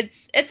wise,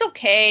 it's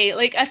okay.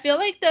 Like I feel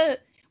like the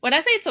when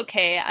I say it's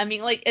okay, I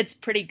mean like it's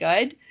pretty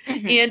good.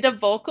 And the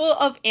vocal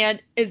of Anne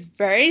is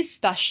very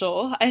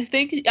special. I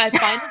think I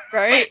find it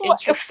very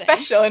interesting.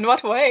 Special in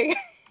what way?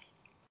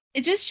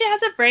 It just she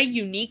has a very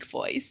unique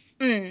voice,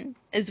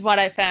 is what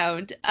I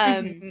found.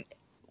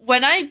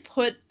 When I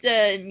put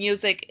the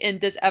music in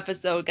this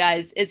episode,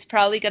 guys, it's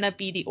probably gonna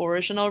be the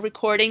original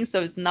recording,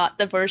 so it's not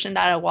the version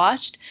that I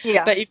watched.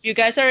 Yeah. But if you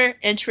guys are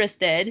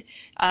interested,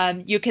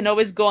 you can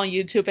always go on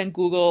YouTube and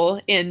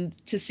Google and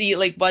to see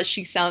like what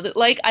she sounded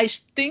like. I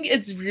think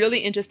it's really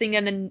interesting,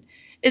 and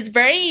it's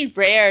very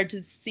rare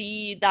to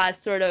see that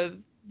sort of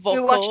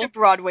vocal. We watched the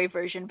Broadway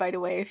version, by the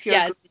way, if you're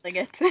Googling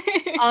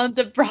it. On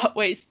the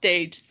Broadway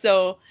stage.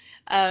 So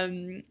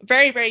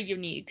very, very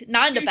unique.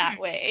 Not in the bad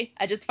way.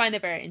 I just find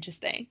it very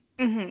interesting.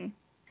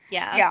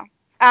 Yeah.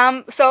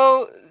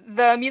 So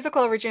the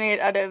musical originated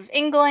out of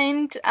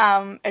England,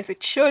 as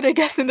it should, I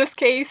guess, in this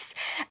case.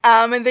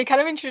 And they kind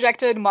of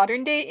interjected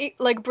modern day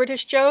like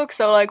British jokes.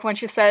 So like when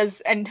she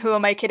says, "And who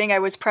am I kidding? I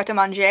was Pret a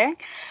Manger."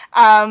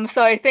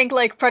 So I think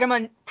like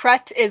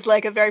Pret is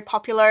like a very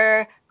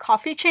popular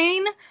coffee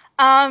chain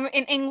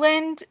in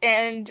England.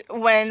 And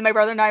when my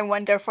brother and I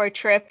went there for a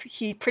trip,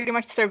 he pretty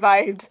much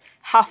survived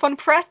half on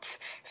Pret.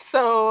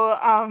 So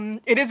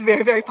it is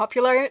very, very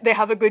popular. They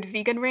have a good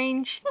vegan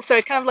range. So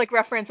it kind of like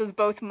references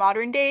both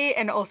modern day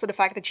and also the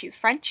fact that she's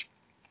French.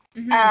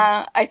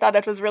 I thought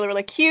that was really,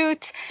 really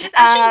cute. She's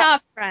actually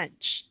not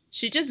French.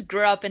 She just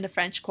grew up in the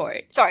French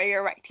court. Sorry,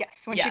 you're right.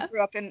 Yes, when she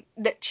grew up in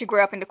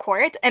the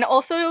court, and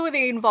also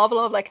they involve a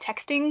lot of like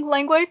texting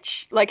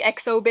language, like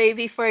XO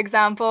baby, for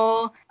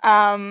example.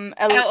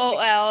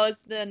 LOL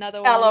is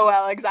another one.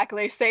 LOL,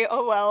 exactly. Say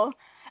oh well.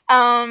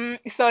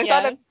 So I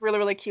thought that was really,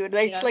 really cute.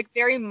 It's like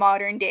very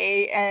modern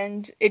day,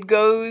 and it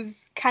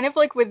goes kind of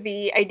like with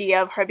the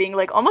idea of her being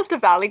like almost a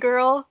Valley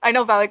Girl. I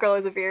know Valley Girl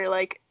is a very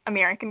like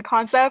American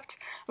concept,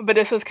 but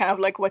this is kind of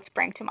like what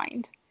sprang to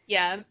mind.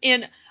 Yeah,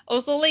 and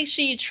also like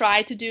she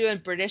tried to do a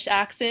British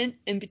accent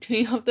in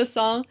between of the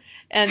song,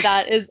 and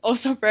that is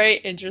also very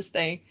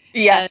interesting.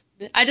 Yes.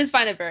 And I just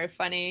find it very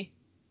funny.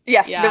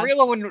 Yes, the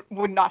real one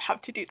would not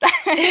have to do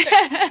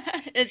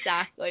that.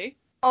 Exactly.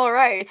 All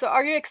right, so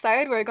are you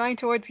excited? We're going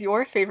towards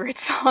your favorite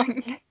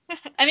song.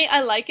 I mean,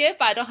 I like it,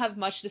 but I don't have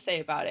much to say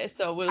about it,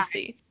 so we'll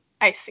see.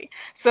 I see.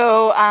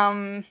 So,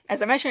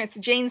 as I mentioned, it's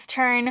Jane's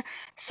turn.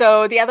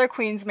 So the other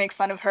queens make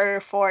fun of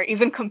her for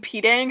even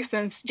competing,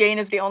 since Jane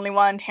is the only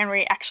one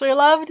Henry actually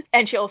loved,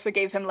 and she also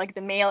gave him like the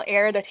male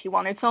heir that he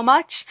wanted so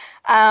much.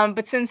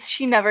 But since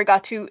she never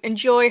got to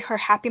enjoy her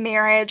happy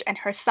marriage and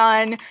her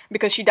son,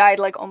 because she died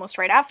like almost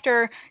right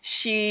after,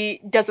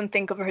 she doesn't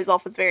think of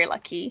herself as very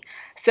lucky.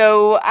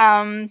 So,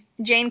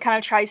 Jane kind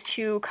of tries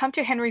to come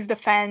to Henry's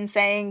defense,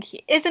 saying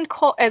he isn't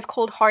as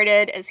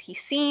cold-hearted as he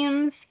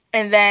seems,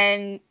 and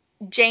then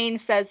Jane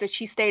says that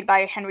she stayed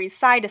by Henry's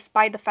side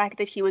despite the fact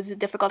that he was a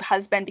difficult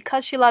husband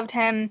because she loved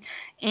him,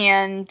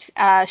 and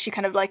she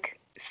kind of like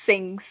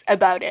sings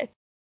about it.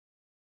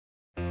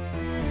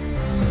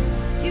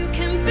 You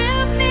can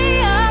build me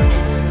up,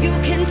 you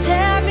can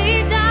tear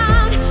me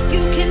down,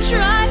 you can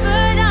try,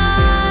 but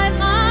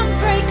I'm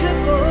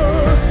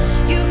unbreakable.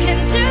 You can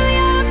do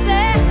your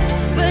best,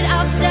 but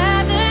I'll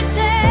stand the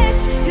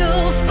test.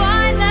 You'll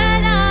find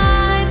that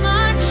I'm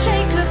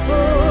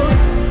unshakable.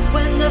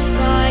 When the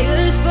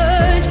fire's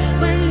burned,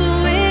 when the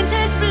wind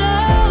has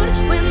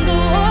blown, when the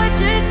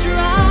water's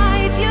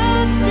dried,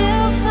 you'll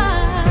still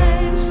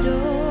find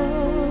stone.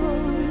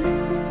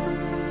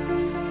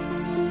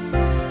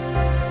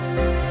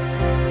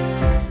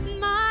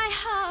 My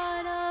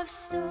heart of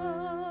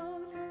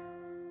stone.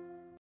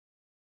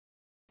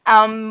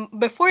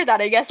 Before that,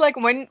 I guess like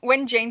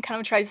when Jane kind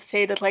of tries to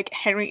say that like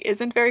Henry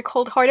isn't very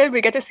cold-hearted,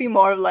 we get to see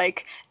more of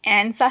like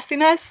Anne's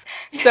sassiness.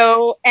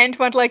 So Anne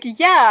went like,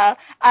 yeah,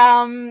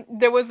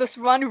 there was this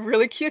one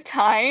really cute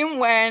time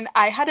when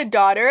I had a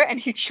daughter and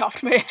he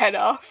chopped my head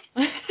off.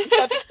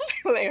 That is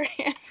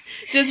hilarious.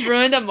 Just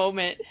ruin the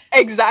moment.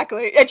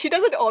 Exactly. And she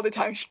does it all the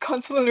time. She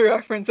constantly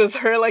references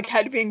her like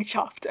head being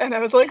chopped. And I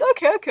was like,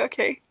 okay, okay,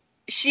 okay.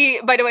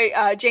 By the way,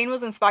 Jane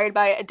was inspired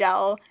by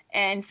Adele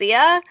and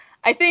Zia.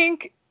 I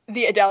think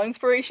the Adele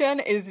inspiration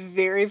is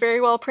very, very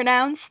well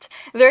pronounced.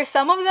 There are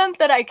some of them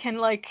that I can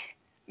like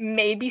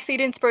maybe see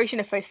the inspiration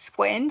if I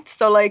squint.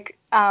 So like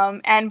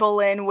Anne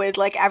Boleyn with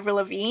like Avril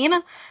Lavigne.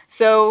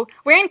 So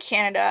we're in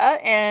Canada,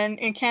 and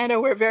in Canada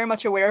we're very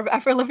much aware of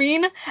Avril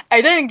Lavigne.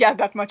 I didn't get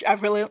that much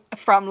Avril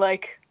from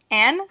like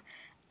Anne.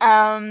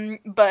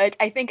 But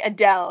I think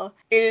Adele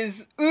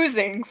is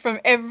oozing from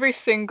every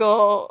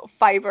single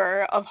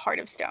fiber of Heart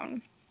of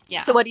Stone. So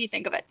Yeah. what do you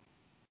think of it?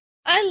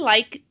 I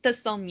like the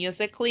song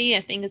musically.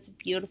 I think it's a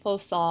beautiful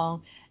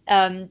song.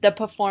 The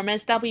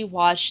performance that we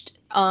watched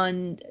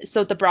on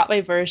the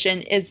Broadway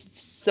version is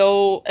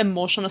so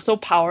emotional, so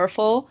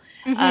powerful.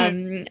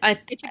 Hmm. I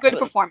It's a good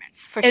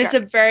performance for It's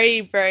sure. a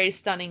very, very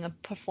stunning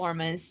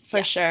performance for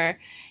Yes. sure.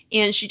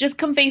 And she just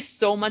conveys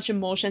so much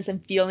emotions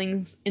and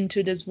feelings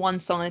into this one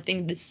song. I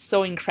think it's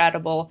so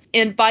incredible.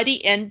 And by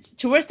the end,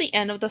 towards the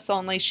end of the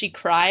song, like she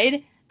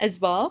cried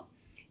as well.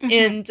 Hmm.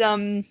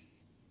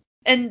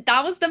 And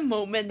that was the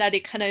moment that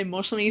it kind of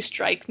emotionally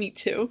struck me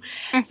too.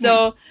 Hmm.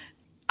 So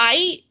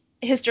I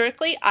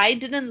historically I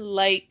didn't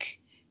like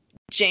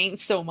Jane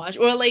so much,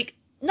 or like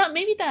not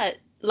maybe that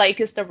like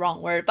is the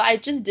wrong word, but I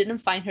just didn't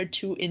find her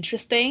too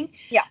interesting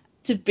Yeah.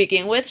 to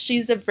begin with.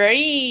 She's a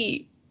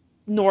very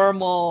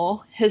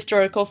normal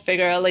historical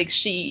figure. Like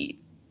she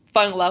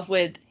fell in love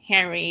with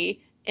Henry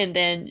and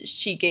then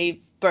she gave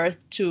birth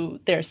to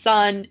their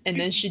son and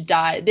then Hmm. she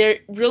died. There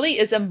really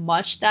isn't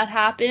much that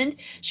happened.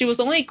 She was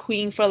only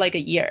queen for like a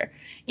year.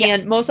 Yeah.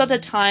 And most of the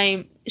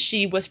time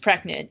she was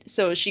pregnant,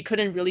 so she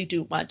couldn't really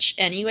do much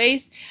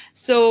anyways.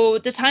 So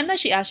the time that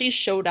she actually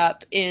showed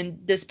up in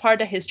this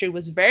part of history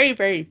was very,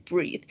 very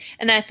brief.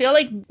 And I feel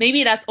like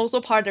maybe that's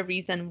also part of the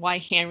reason why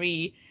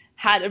Henry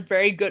had a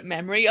very good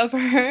memory of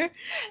her.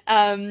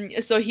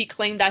 So he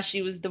claimed that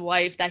she was the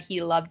wife that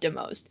he loved the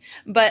most.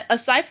 But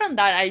aside from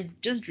that, I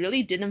just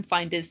really didn't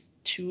find this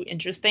too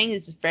interesting.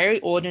 It's very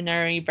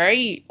ordinary,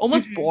 very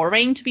almost Hmm.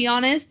 boring to be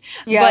honest.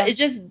 But Yeah. it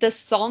just the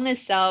song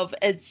itself,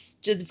 it's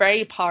just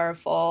very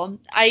powerful.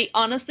 I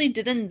honestly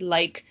didn't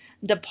like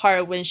the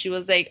part when she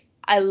was like,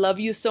 I love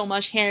you so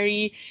much,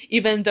 Harry,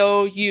 even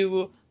though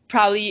you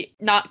probably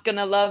not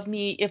gonna love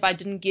me if I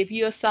didn't give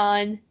you a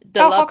son.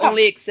 The Oh, how love come?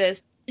 only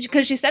exists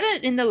because she said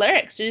it in the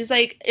lyrics. She's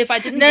like, if I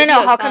didn't No, no, give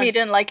you no. a How come you son,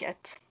 didn't like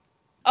it?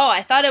 oh,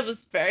 I thought it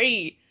was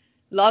very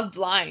love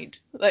blind.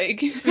 Like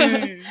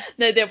Mm.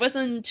 there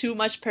wasn't too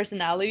much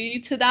personality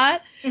to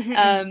that. Hmm. Hmm.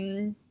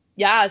 Um,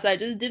 yeah, so I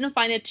just didn't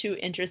find it too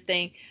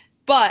interesting.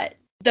 But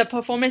the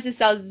performance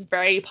itself is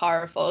very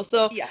powerful.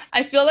 So Yes.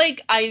 I feel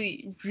like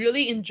I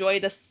really enjoy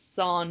the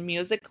song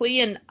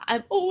musically, and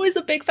I'm always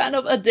a big fan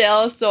of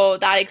Adele, so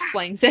that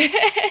explains it.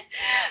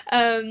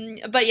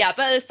 But yeah,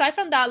 but aside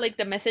from that, like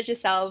the message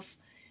itself,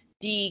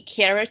 the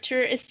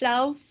character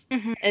itself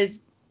Hmm.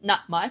 is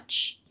not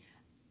much.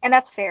 And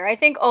that's fair. I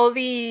think all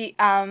the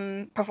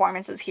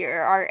performances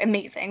here are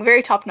amazing,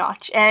 very top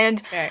notch.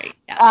 And Very,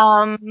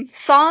 yeah.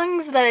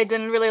 songs that I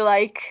didn't really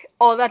like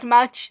all that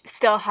much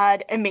still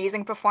had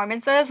amazing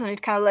performances, and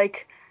it kind of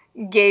like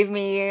gave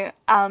me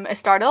a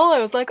startle. I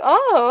was like,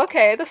 oh,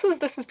 okay, this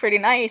is pretty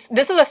nice.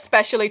 This is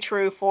especially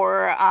true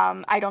for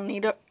I don't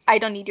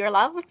need your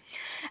love.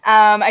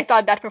 I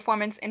thought that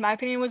performance, in my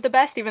opinion, was the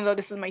best, even though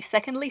this is my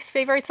second least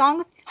favorite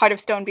song, Heart of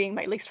Stone being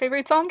my least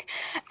favorite song.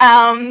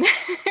 Um,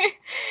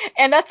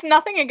 and that's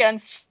nothing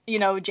against,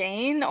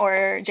 Jane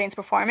or Jane's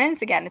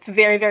performance. Again, it's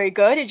very, very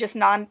good. It's just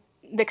not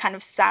the kind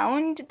of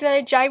sound that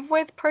I jive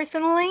with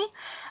personally.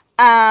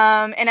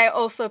 And I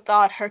also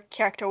thought her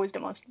character was the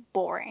most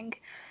boring.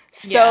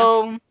 Yeah.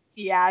 So,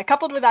 yeah,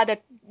 coupled with that,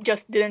 it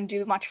just didn't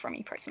do much for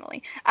me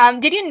personally.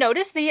 Did you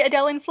notice the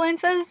Adele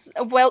influences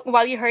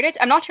while you heard it?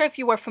 I'm not sure if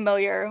you were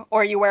familiar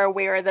or you were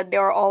aware that they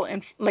were all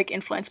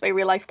influenced by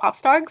real life pop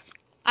stars.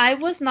 I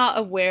was not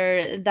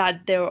aware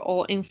that they were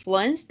all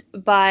influenced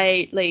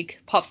by like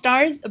pop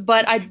stars,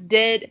 but I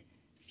did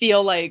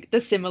feel like the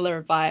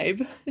similar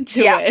vibe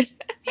to Yeah, it.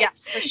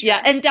 yes, for Yeah,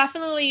 sure. and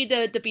definitely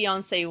the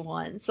Beyonce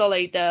one. So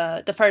like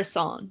the first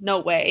song, No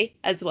Way,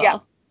 as Yeah.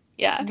 well.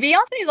 Yeah.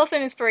 Beyonce is also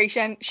an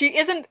inspiration. She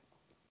isn't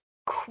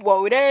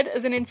quoted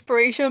as an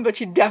inspiration, but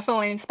she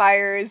definitely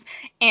inspires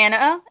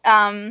Anna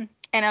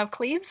of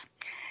Cleves.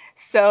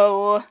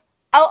 So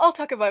I'll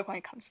talk about it when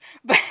it comes.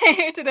 But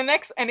to the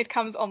next, and it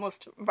comes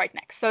almost right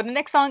next. So the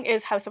next song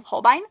is House of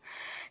Holbein.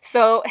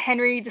 So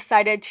Henry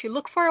decided to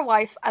look for a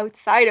wife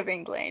outside of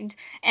England,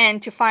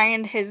 and to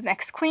find his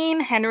next queen,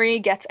 Henry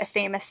gets a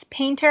famous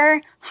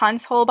painter,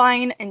 Hans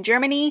Holbein, in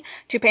Germany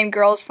to paint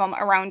girls from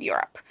around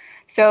Europe.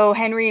 So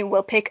Henry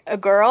will pick a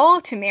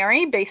girl to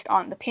marry based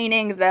on the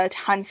painting that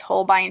Hans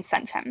Holbein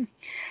sent him.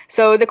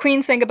 So the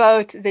queen sang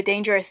about the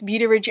dangerous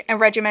beauty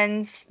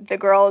regimens the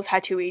girls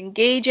had to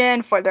engage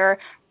in for their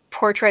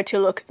portrait to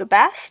look the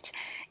best.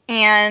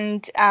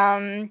 And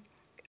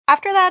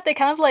after that, they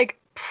kind of like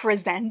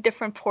present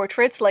different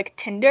portraits like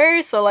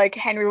Tinder. So like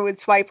Henry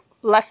would swipe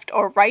left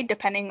or right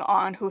depending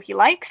on who he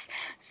likes.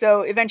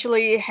 So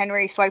eventually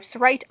Henry swipes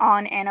right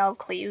on Anna of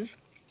Cleves.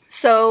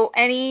 So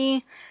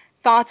any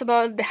thoughts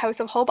about the House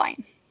of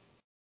Holbein?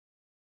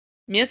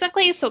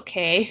 Musically, it's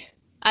okay.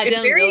 I It's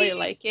didn't really very,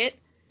 like it.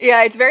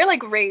 yeah, it's very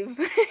like rave.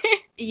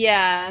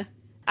 Yeah.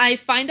 I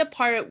find a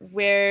part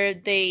where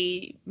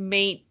they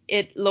made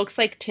it looks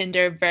like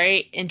Tinder very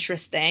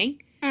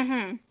interesting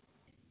Mhm.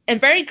 and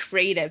very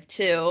creative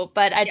too,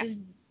 but I Yeah. just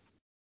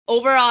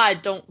overall I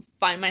don't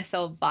find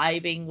myself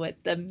vibing with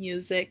the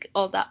music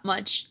all that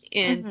much.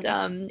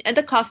 Mhm. And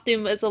the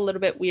costume is a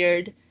little bit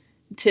weird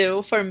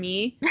too for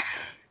me.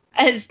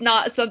 It's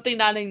not something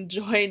that I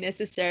enjoy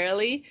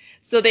necessarily.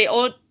 So they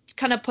all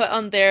kind of put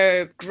on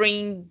their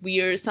green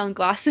weird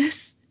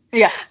sunglasses.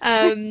 Yes.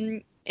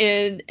 And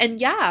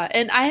yeah,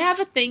 and I have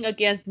a thing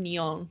against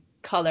neon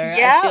color. I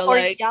Yeah feel or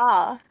like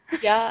yeah.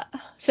 yeah.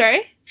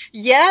 Sorry?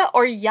 Yeah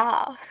or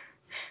yeah.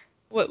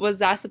 What was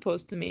that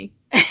supposed to mean?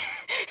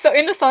 So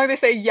in the song they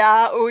say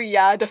ja, oh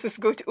ja, das ist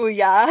gut, oh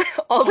ja,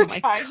 all Oh the my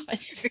time God.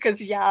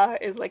 because ja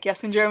is like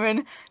yes in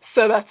German.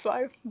 So that's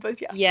why.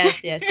 But yeah. Yes,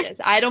 yes, yes.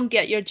 I don't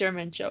get your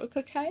German joke,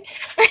 okay?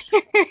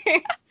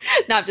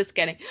 No, I'm just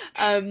kidding.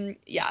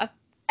 Yeah.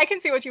 I can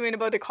see what you mean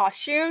about the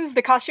costumes.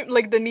 The costume,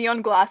 like the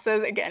neon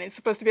glasses, again, it's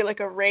supposed to be like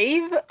a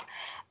rave.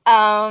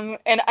 And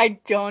I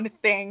don't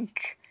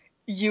think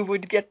you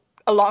would get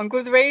along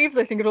with raves.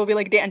 I think it'll be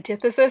like the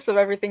antithesis of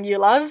everything you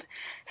love.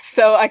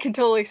 So I can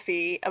totally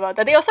see about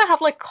that. They also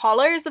have like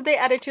collars that they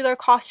added to their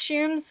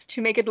costumes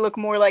to make it look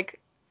more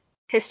like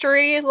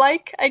history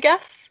like, I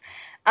guess.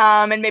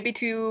 And maybe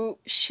to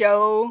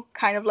show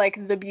kind of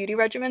like the beauty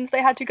regimens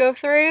they had to go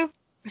through.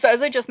 So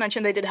as I just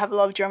mentioned, they did have a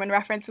lot of German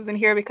references in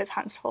here because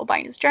Hans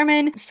Holbein is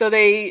German. So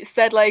they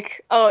said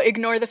like, oh,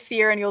 ignore the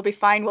fear and you'll be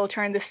fine. We'll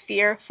turn this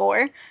fear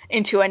 4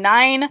 into a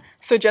 9.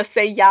 So just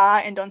say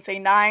ja and don't say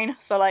 9.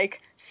 So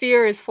like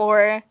fear is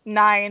 4,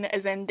 9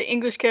 as in the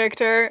English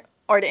character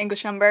or the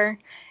English number,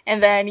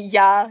 and then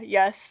ja,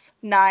 yes,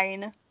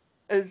 9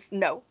 is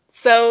no.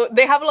 So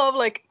they have a lot of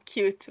like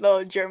cute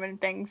little German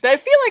things that I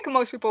feel like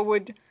most people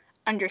would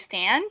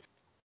understand.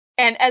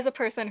 And as a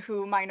person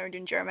who minored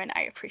in German,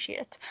 I appreciate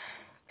it.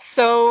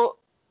 So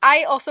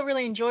I also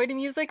really enjoy the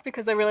music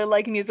because I really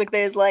like music that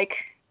is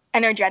like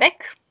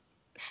energetic.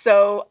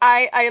 So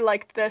I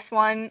liked this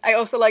one. I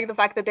also like the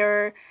fact that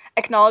they're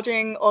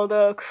acknowledging all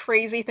the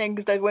crazy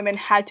things that women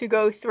had to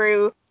go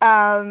through,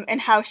 and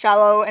how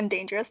shallow and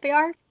dangerous they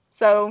are.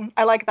 So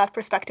I like that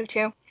perspective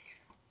too.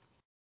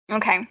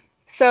 Okay,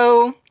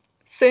 so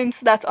since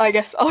that's, I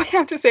guess, all we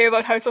have to say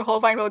about House of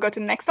Holbein, we'll go to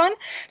the next one.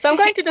 So I'm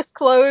going to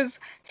disclose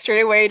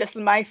straight away, this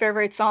is my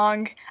favorite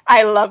song.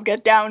 I love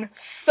Get Down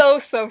so,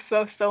 so,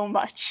 so, so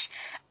much.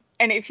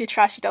 And if you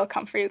trash it, I'll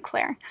come for you,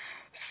 Claire.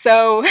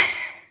 So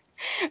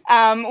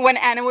when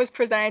Anna was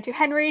presented to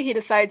Henry, he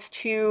decides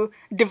to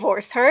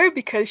divorce her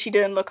because she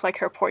didn't look like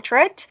her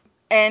portrait.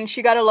 And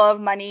she got a lot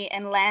of money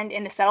and land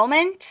in the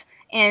settlement,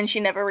 and she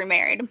never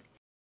remarried.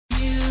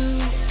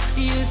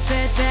 You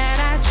said that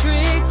I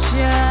tricked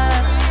you,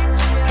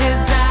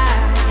 'cause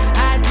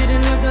I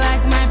didn't look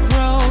like my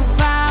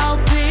profile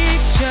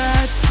picture.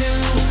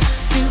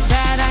 Too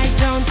bad I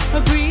don't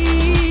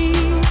agree.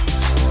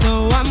 So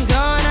I'm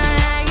gonna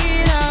hang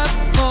it up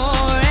for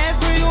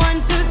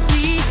everyone to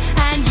see.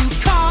 And you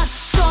can't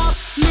stop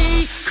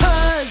me,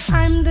 'cause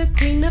I'm the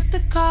queen of the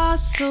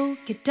castle.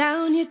 Get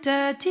down, you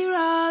dirty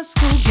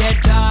rascal.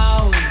 Get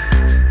down.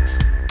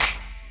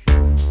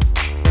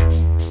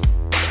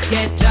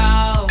 Get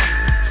down.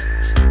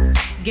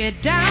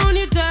 Get down,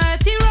 you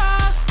dirty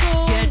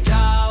rascal. Get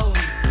down.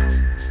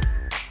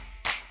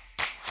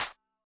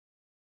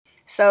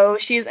 So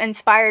she's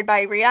inspired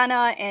by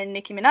Rihanna and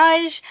Nicki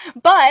Minaj,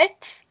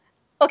 but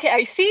okay,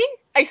 I see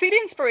the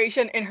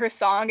inspiration in her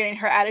song and in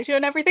her attitude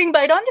and everything,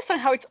 but I don't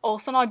understand how it's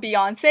also not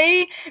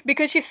Beyonce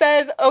because she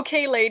says,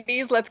 "Okay,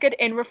 ladies, let's get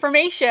in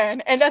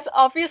reformation," and that's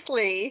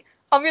obviously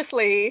a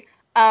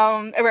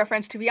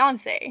reference to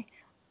Beyonce.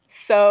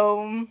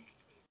 So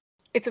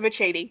it's a bit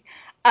shady.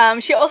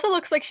 She also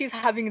looks like she's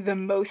having the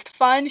most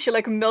fun. She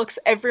like milks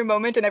every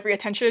moment and every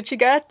attention that she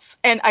gets,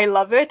 and I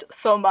love it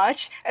so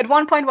much. At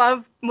one point,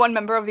 one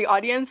member of the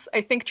audience, I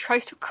think,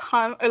 tries to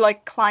come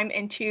like climb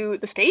into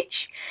the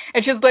stage,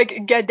 and she's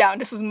like, "Get down!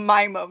 This is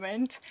my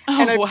moment," Oh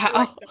and I really like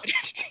wow. that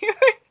attitude.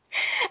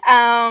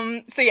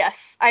 So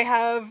yes, I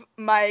have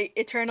my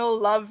eternal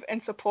love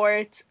and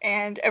support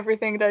and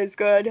everything that is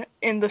good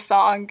in the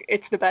song.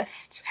 It's the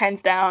best,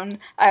 hands down.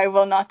 I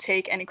will not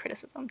take any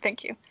criticism.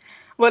 Thank you.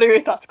 What are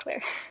your thoughts,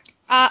 Claire?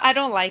 I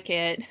don't like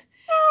it.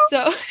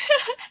 So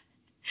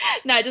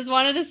no, I just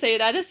wanted to say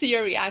that to see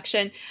your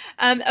reaction.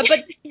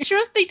 But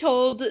truth be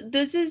told,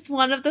 this is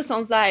one of the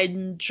songs that I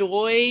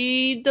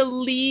enjoy the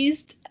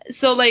least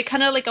So like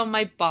kind of like on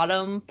my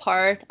bottom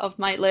part of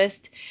my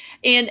list,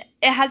 and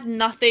it has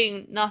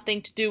nothing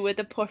to do with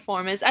the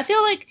performance. I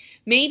feel like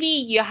maybe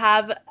you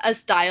have a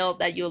style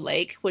that you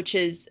like, which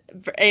is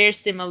very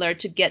similar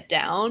to Get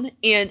Down,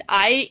 and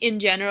I in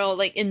general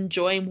like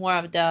enjoy more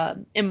of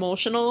the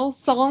emotional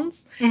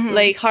songs Mm-hmm.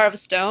 like Heart of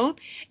Stone,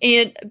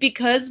 and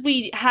because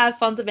we have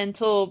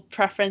fundamental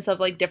preference of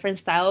like different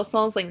style of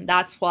songs, like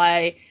that's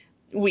why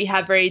we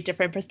have very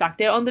different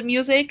perspective on the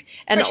music,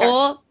 and For sure.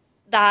 all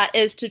that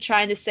is to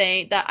try to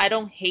say that I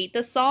don't hate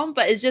the song,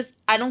 but it's just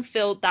I don't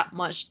feel that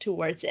much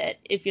towards it,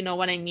 if you know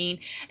what I mean.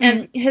 Mm-hmm.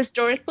 And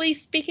historically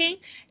speaking,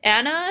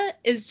 Anna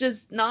is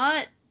just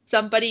not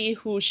somebody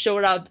who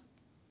showed up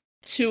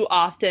too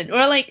often,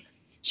 or like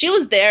she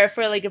was there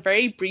for like a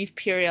very brief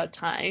period of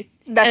time.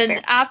 That's And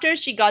fair. after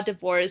she got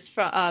divorced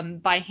from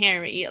by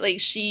Henry, like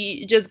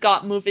she just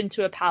got moved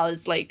into a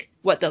palace, like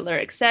what the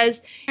lyric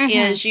says, and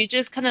Mm-hmm. she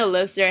just kind of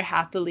lives there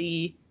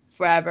happily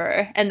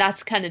forever, and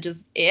that's kind of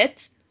just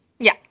it.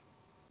 Yeah.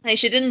 Like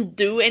she didn't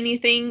do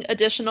anything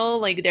additional.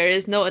 Like there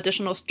is no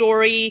additional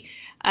story.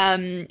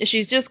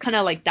 She's just kind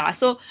of like that.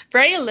 So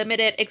very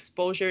limited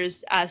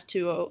exposures as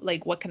to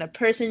like what kind of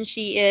person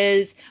she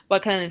is,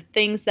 what kind of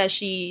things that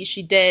she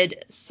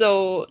did.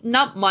 So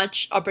not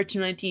much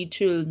opportunity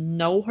to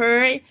know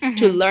her, to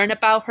Mm-hmm. learn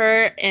about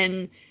her,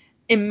 and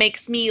it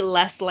makes me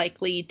less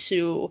likely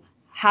to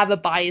have a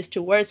bias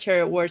towards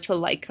her or to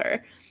like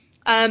her.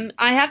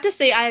 I have to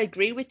say I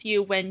agree with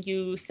you when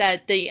you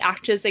said the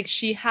actress, like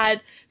she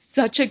had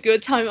such a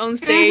good time on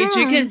stage.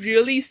 You Mm-hmm. can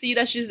really see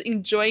that she's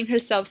enjoying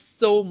herself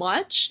so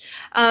much.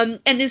 And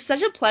it's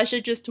such a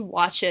pleasure just to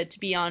watch it, to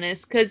be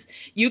honest, because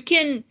you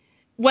can,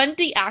 when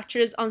the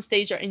actors on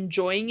stage are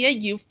enjoying it,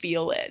 you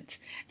feel it.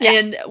 Yeah.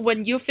 And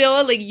when you feel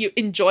it, like you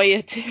enjoy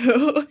it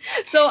too.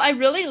 So I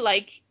really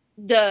like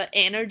the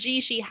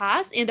energy she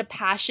has and the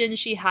passion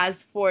she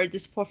has for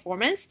this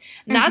performance.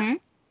 And Mm-hmm. that's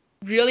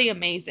really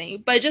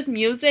amazing. But just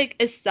music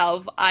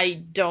itself,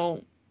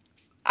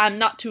 I'm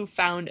not too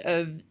fond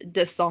of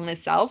the song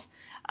itself.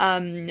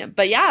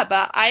 But yeah,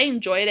 but I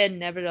enjoyed it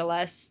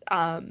nevertheless.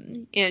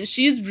 And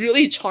she's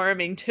really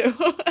charming too.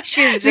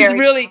 She's She's very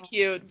really charming.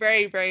 cute,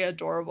 very, very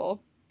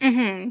adorable.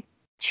 Mm-hmm.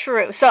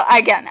 True. So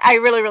again, I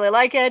really, really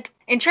like it.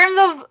 In terms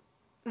of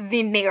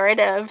the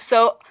narrative,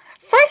 so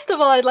first of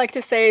all, I'd like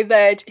to say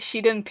that she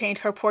didn't paint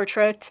her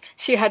portrait.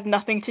 She had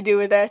nothing to do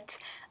with it.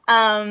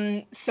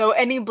 So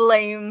any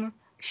blame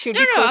should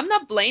No, be no, put. I'm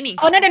not blaming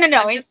Oh, no, her. no, no,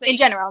 no. I'm In, just in saying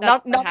general,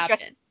 that's what not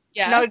just happened.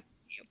 Yeah? not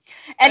you.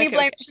 Any Okay,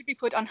 blame okay. should be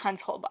put on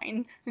Hans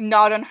Holbein,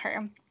 not on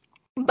her.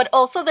 But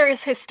also there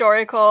is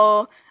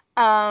historical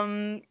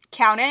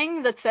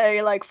counting that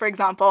say, like, for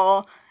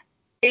example,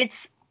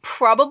 it's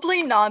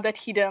probably not that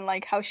he didn't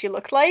like how she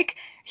looked like.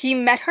 He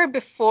met her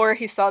before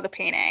he saw the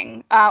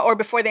painting, or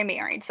before they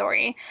married,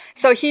 sorry.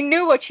 So he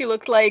knew what she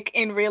looked like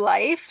in real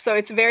life. So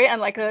it's very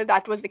unlikely that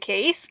that was the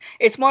case.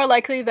 It's more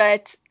likely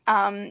that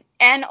Anne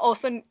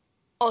also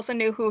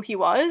knew who he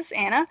was,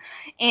 Anna,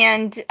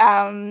 and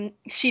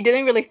she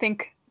didn't really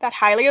think that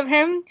highly of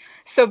him.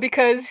 So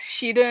because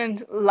she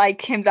didn't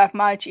like him that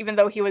much, even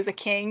though he was a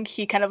king,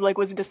 he kind of like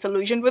was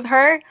disillusioned with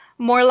her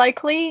more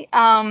likely.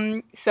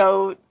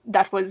 So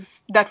that was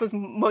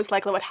most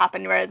likely what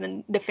happened, rather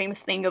than the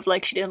famous thing of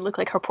like she didn't look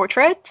like her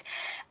portrait.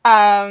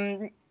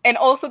 And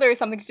also there is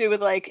something to do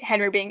with like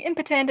Henry being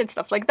impotent and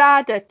stuff like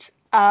that that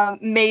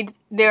made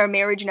their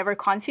marriage never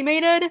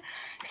consummated.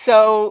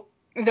 So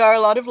there are a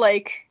lot of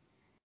like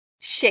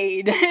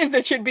shade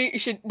that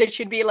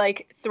should be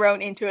like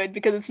thrown into it,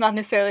 because it's not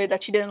necessarily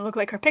that she didn't look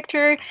like her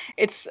picture.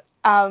 It's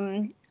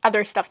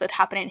other stuff that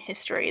happened in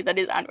history that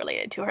is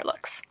unrelated to her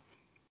looks.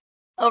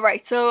 All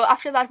right, so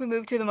after that we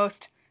move to the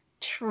most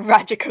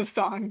tragic of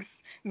songs.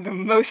 The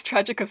most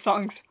tragic of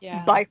songs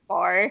Yeah. by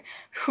far,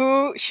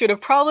 who should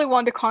have probably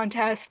won the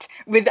contest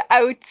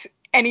without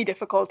any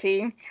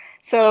difficulty.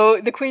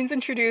 So the Queens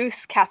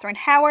introduced Catherine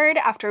Howard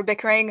after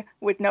bickering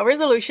with no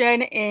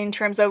resolution in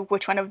terms of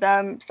which one of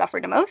them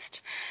suffered the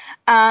most.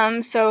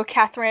 So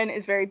Catherine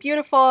is very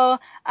beautiful.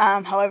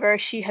 However,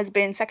 she has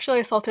been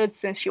sexually assaulted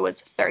since she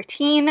was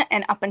 13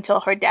 and up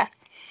until her death.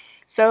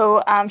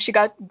 So she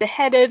got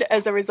beheaded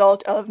as a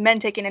result of men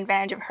taking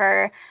advantage of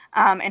her,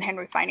 and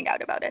Henry finding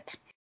out about it.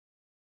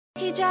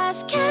 He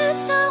just cares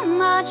so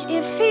much,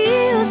 it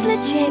feels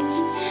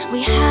legit.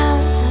 We have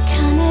a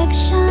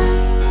connection.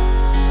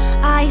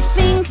 I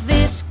think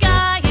this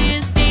guy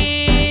is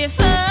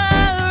different.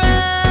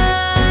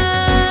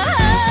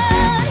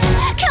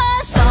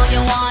 'Cause all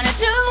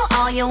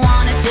you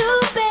wanna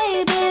do,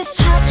 baby, is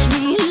touch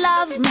me,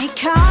 love me,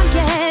 can't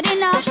get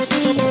enough.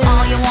 See,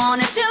 all you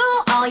wanna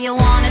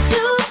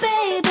do,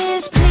 baby,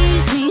 is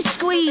please me,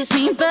 squeeze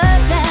me,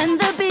 birds and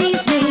the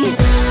bees me.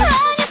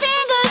 Run your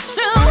fingers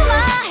through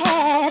my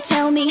hair,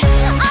 tell me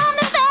I'm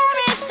the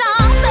fairest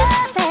on the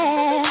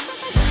fair.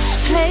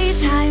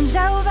 Playtime's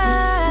over.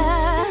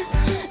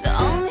 The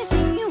only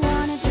thing you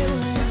wanna do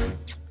is.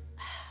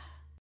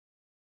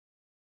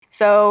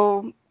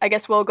 So I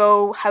guess we'll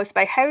go house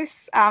by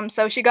house.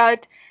 So she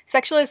got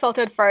sexually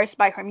assaulted first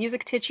by her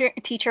music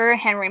teacher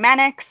Henry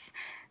Mannix.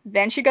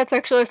 Then she got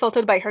sexually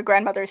assaulted by her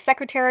grandmother's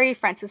secretary,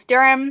 Frances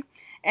Durham,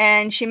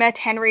 and she met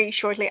Henry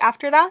shortly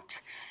after that.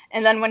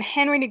 And then when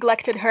Henry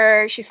neglected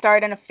her, she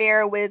started an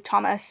affair with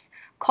Thomas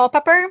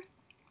Culpeper,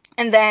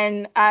 and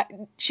then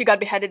she got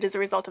beheaded as a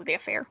result of the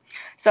affair.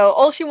 So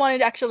all she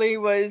wanted actually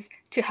was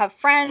to have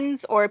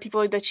friends or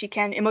people that she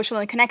can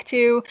emotionally connect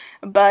to,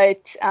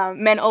 but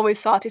men always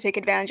sought to take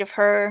advantage of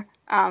her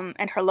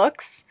and her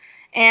looks.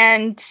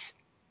 And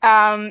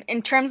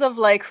in terms of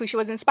like who she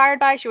was inspired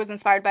by, she was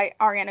inspired by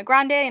Ariana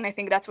Grande, and I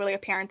think that's really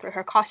apparent through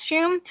her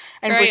costume.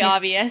 And Very Britney,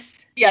 obvious.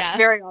 yes, Yeah.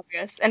 very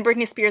obvious. And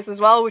Britney Spears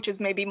as well, which is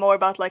maybe more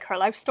about like her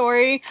life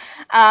story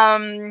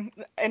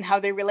and how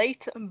they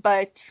relate.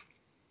 But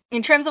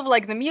in terms of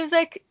like the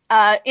music,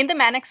 in the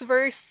Mannix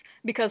verse,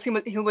 because he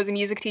was a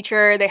music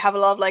teacher, they have a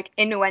lot of like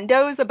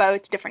innuendos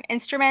about different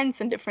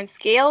instruments and different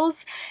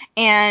scales,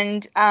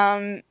 and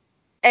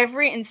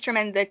every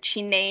instrument that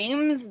she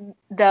names,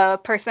 the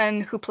person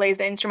who plays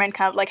the instrument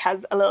kind of like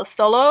has a little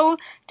solo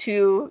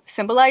to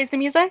symbolize the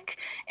music.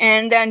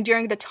 And then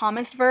during the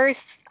Thomas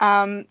verse,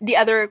 the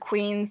other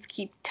queens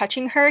keep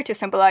touching her to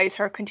symbolize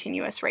her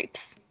continuous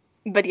rapes.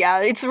 But yeah,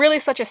 it's really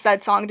such a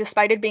sad song,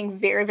 despite it being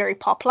very, very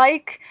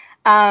pop-like.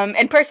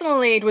 And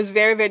personally, it was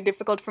very, very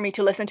difficult for me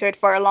to listen to it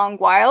for a long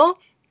while.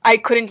 I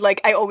couldn't like,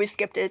 I always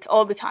skipped it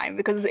all the time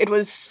because it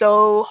was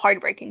so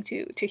heartbreaking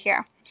to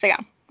hear. So yeah,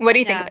 what do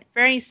you think of Yeah. it?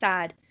 Very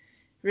sad.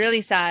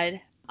 Really sad.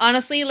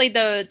 Honestly, like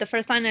the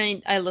first time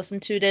I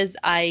listened to this,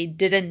 I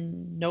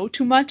didn't know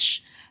too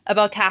much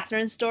about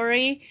Catherine's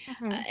story.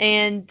 Hmm.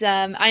 And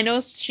I know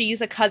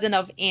she's a cousin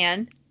of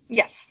Anne,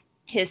 Yes.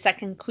 his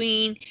second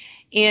queen,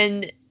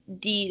 and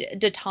the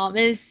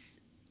Thomas,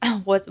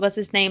 what's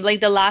his name? Like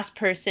the last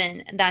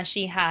person that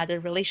she had a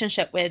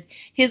relationship with,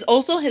 he's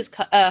also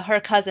her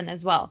cousin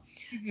as well.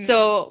 Hmm.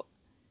 So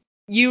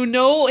you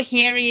know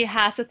Henry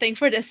has a thing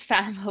for this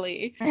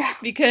family Yeah.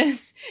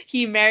 because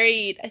he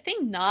married, I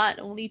think not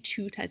only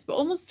two times, but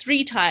almost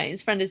three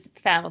times from this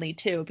family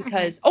too. Hmm.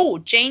 Because oh,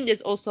 Jane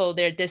is also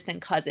their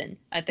distant cousin,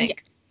 I Yeah.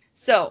 think.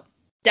 So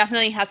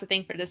definitely has a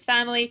thing for this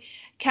family.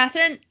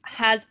 Catherine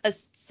has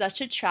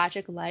such a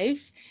tragic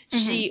life.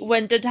 Hmm.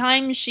 When the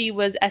time she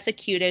was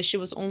executed, she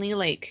was only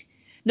like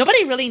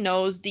nobody really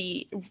knows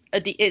the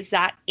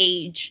exact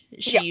age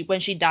Yeah. when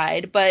she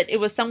died, but it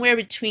was somewhere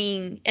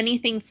between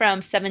anything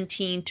from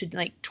 17 to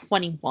like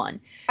 21.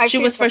 I've She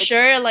seen was for footage.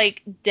 sure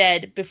like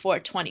dead before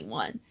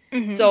 21.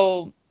 Hmm.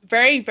 So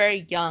very,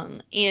 very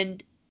young.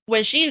 And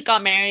when she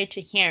got married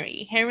to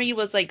Henry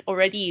was like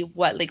already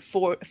what, like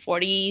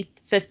 40,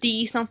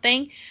 50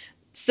 something.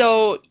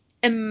 So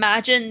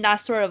imagine that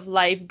sort of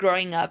life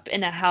growing up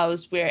in a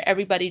house where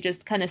everybody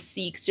just kind of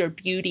seeks your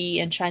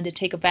beauty and trying to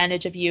take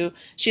advantage of you.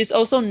 She's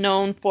also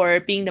known for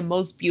being the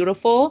most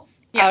beautiful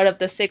Yeah. out of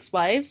the six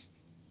wives.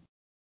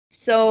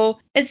 So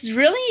it's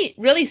really,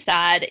 really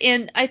sad.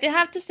 And I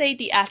have to say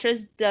the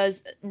actress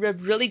does a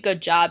really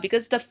good job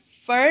because the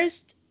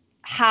first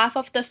half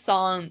of the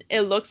song,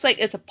 it looks like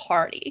it's a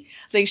party.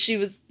 Like she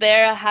was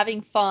there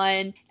having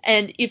fun.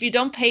 And if you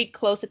don't pay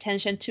close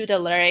attention to the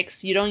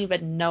lyrics, you don't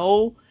even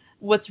know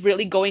what's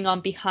really going on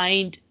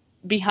behind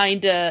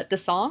the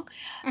song.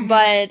 Hmm.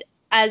 But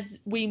as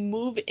we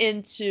move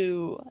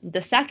into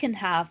the second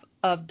half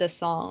of the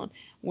song,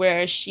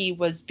 where she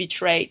was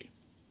betrayed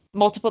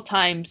multiple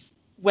times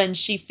when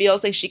she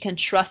feels like she can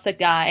trust a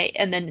guy,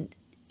 and then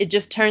it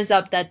just turns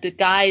up that the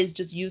guy is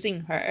just using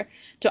her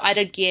to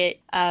either get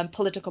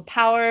political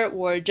power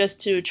or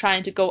just to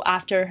trying to go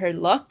after her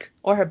look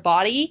or her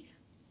body.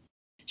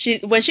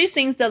 When she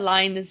sings the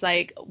line is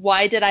like,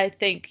 why did I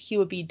think he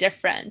would be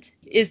different?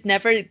 Is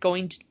never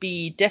going to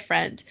be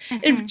different.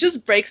 It Hmm.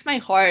 just breaks my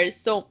heart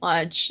so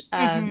much.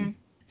 Hmm.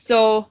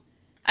 So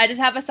I just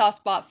have a soft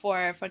spot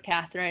for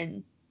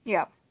Catherine.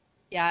 Yeah.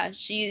 Yeah,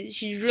 she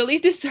really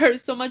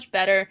deserves so much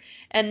better,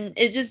 and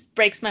it just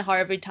breaks my heart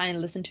every time I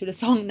listen to the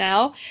song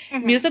now.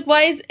 Hmm. Music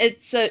wise,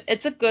 it's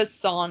a good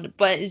song,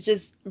 but it's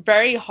just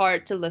very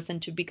hard to listen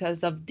to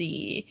because of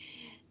the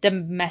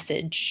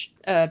message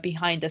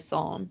behind the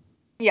song.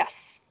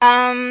 Yes.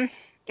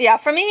 Yeah,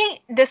 for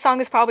me, this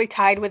song is probably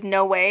tied with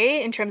No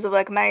Way in terms of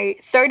like my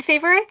third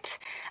favorite.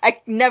 I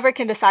never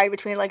can decide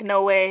between like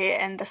No Way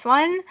and this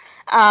one.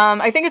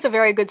 I think it's a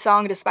very good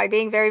song despite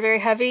being very, very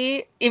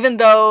heavy. Even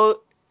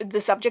though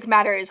the subject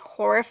matter is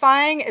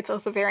horrifying, it's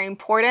also very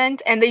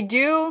important. And they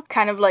do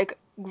kind of like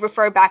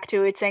refer back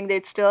to it, saying that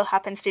it still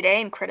happens today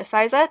and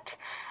criticize it.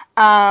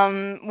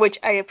 Which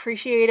I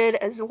appreciated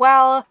as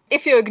well.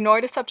 If you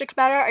ignore the subject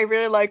matter, I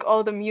really like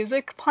all the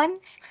music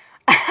puns.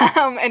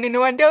 And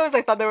innuendos,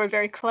 I thought they were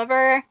very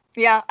clever.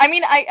 Yeah, I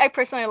mean, I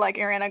personally like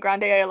Ariana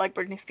Grande, I like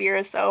Britney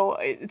Spears, so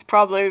it's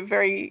probably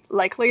very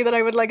likely that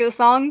I would like the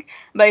song,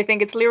 but I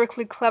think it's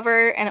lyrically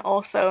clever and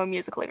also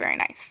musically very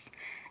nice.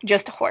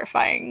 Just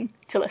horrifying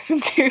to listen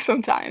to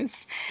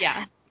sometimes.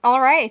 Yeah. All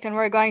right, and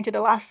we're going to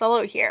the last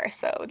solo here.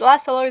 So the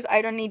last solo is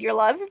I Don't Need Your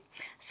Love.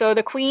 So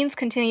the queens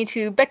continue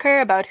to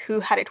bicker about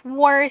who had it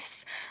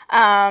worse.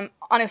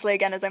 Honestly,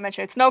 again, as I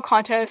mentioned, it's no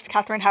contest.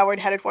 Catherine Howard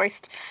had it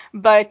worst.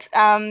 But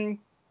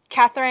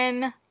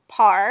Catherine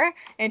Parr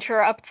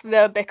interrupts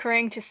the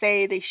bickering to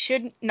say they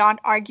should not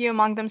argue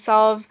among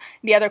themselves.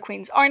 The other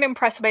queens aren't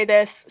impressed by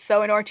this,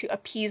 so in order to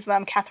appease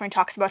them, Catherine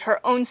talks about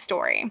her own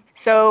story.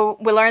 So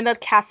we learn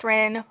that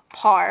Catherine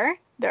Parr,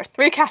 there are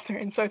three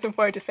Catherines, so it's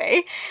important to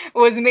say,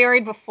 was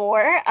married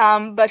before,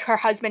 but her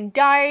husband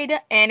died,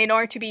 and in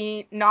order to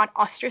be not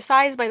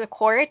ostracized by the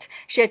court,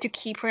 she had to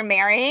keep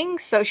remarrying,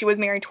 so she was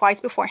married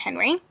twice before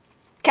Henry.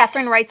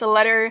 Catherine writes a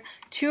letter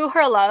to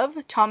her love,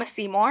 Thomas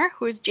Seymour,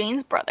 who is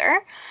Jane's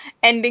brother,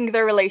 ending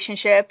their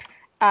relationship,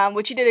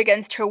 which she did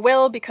against her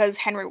will because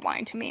Henry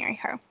wanted to marry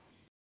her.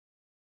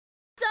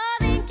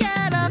 Darling,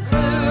 get a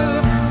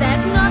clue.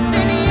 There's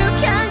nothing you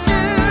can do.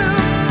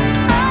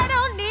 I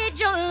don't need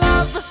your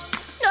love.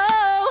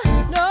 No,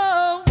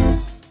 no,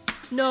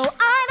 no.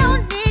 I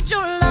don't need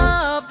your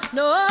love.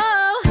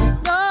 No,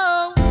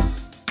 no.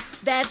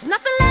 There's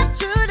nothing left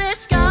to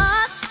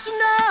discuss.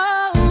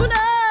 No,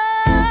 no.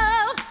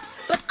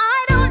 But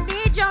I don't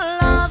need your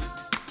love.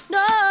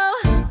 No,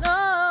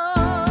 no.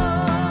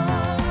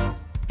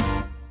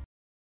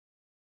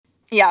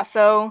 Yeah,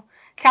 so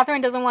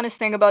Catherine doesn't want to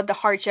sing about the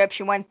hardship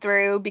she went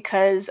through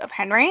because of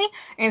Henry.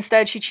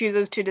 Instead, she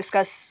chooses to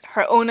discuss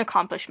her own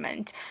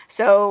accomplishment.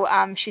 So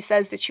she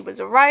says that she was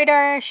a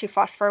writer, she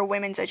fought for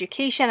women's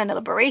education and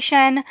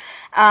liberation.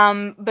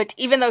 But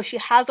even though she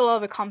has a lot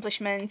of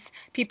accomplishments,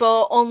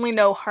 people only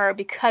know her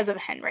because of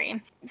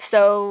Henry.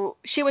 So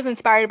she was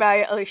inspired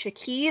by Alicia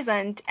Keys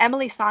and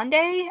Emily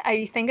Sandé.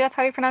 I think that's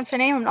how you pronounce her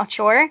name. I'm not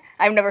sure.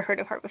 I've never heard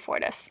of her before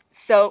this.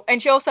 So,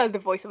 and she also has the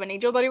voice of an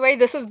angel, by the way.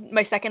 This is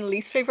my second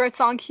least favorite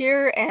song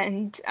here,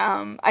 and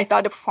I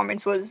thought the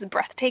performance was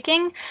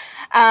breathtaking.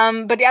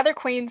 But the other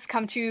queens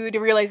come to the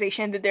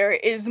realization that there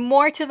is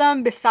more to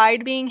them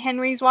beside being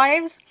Henry's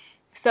wives.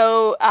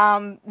 So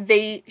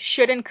they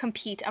shouldn't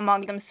compete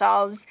among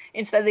themselves.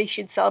 Instead, they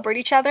should celebrate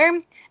each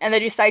other. And they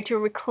decide to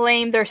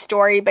reclaim their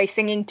story by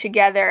singing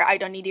together, I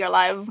Don't Need Your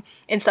Love,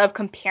 instead of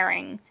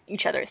comparing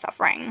each other's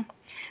suffering.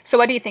 So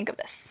what do you think of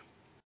this?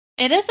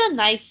 It is a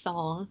nice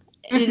song,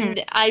 Mm-hmm.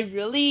 and I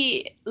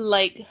really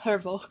like her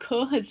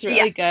vocal. It's Yes.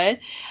 really good.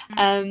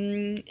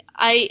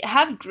 I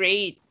have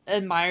great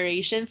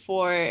admiration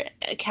for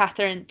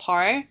Catherine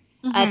Parr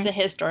as Mm-hmm. a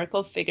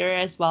historical figure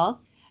as well.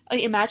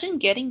 Imagine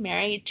getting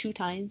married 2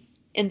 times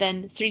and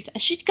then 3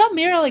 times. She got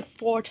married like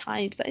 4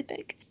 times, I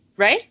think,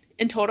 right?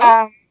 In total?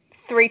 Um,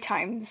 3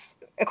 times,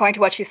 according to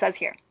what she says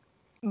here.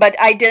 But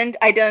I don't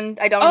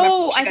remember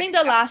Oh, if she I got think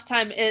kicked the out. last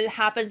time it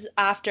happens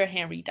after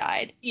Henry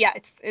died. Yeah,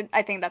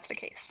 I think that's the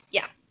case.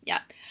 Yeah, yeah.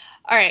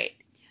 All right.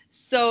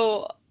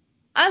 So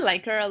I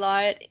like her a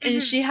lot, and Mm-hmm.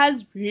 she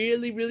has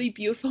really, really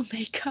beautiful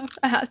makeup,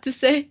 I have to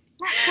say.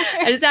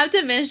 I just have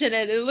to mention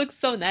it. It looks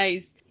so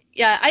nice.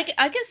 Yeah, I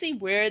can see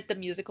where the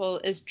musical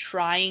is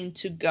trying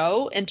to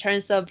go in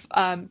terms of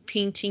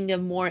painting a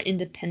more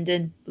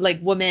independent, like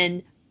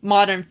woman,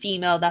 modern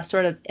female, that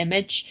sort of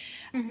image.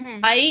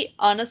 Mm-hmm. I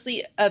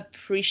honestly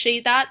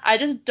appreciate that. I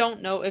just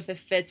don't know if it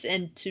fits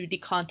into the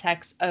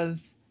context of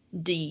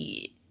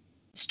the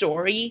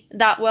story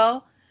that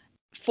well.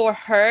 For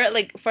her,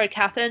 like for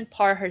Catherine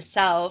Parr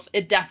herself,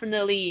 it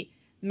definitely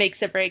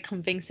makes it very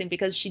convincing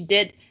because she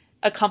did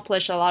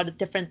accomplish a lot of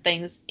different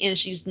things and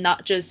she's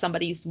not just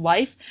somebody's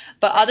wife.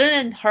 But other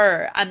than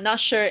her, I'm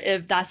not sure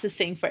if that's the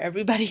same for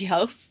everybody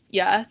else.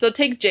 Yeah. So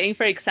take Jane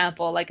for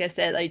example. Like I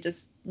said, I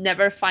just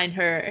never find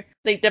her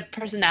like the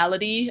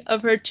personality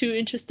of her too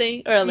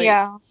interesting or like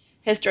Yeah.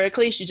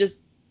 historically she's just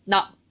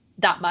not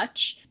that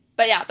much.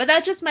 But yeah, but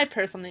that's just my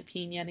personal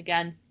opinion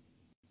again.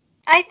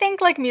 I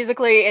think like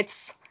musically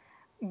it's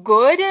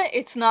good.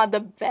 It's not the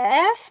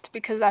best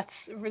because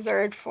that's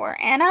reserved for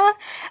Anna.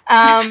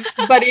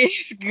 But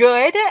it's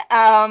good.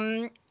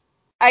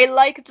 I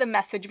like the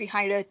message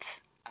behind it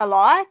a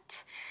lot.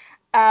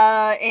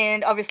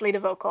 And obviously the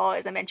vocal,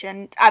 as I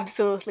mentioned,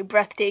 absolutely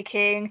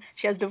breathtaking.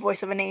 She has the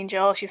voice of an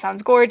angel. She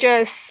sounds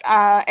gorgeous,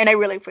 and I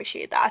really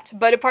appreciate that.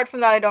 But apart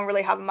from that, I don't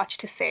really have much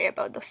to say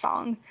about the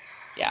song.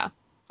 Yeah.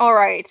 All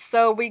right,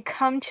 so we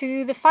come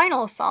to the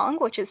final song,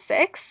 which is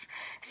six.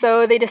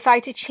 So they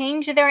decide to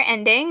change their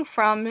ending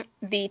from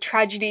the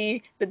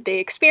tragedy that they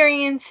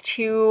experienced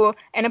to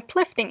an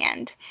uplifting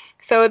end.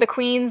 So the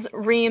queens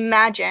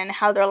reimagine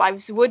how their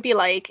lives would be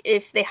like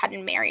if they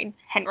hadn't married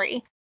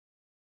Henry.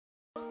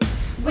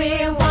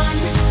 We're one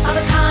of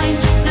a kind,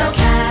 no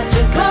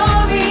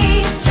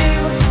category.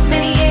 Too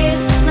many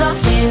years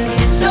lost in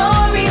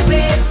history.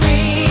 We're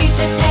free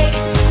to take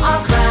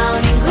our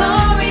crowning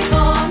glory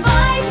for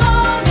 5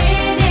 more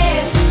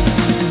minutes.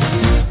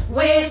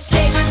 We're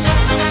six.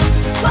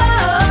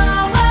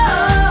 Whoa,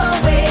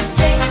 whoa, we're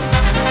six.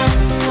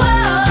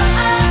 Whoa,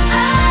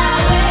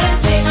 we're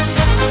six.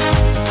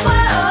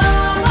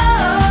 Whoa,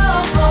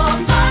 whoa, for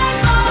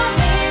 5 more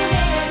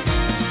minutes.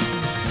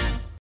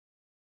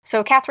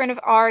 So Catherine of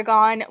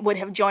Aragon would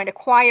have joined a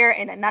choir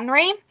in a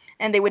nunnery,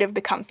 and they would have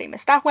become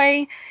famous that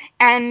way.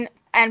 And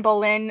Anne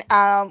Boleyn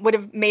would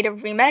have made a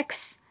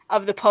remix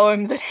of the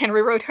poem that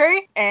Henry wrote her,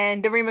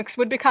 and the remix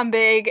would become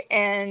big,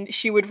 and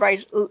she would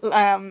write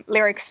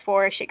lyrics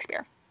for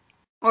Shakespeare.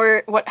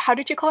 Or what? How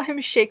did you call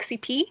him?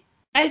 Shakespeare?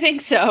 I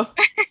think so.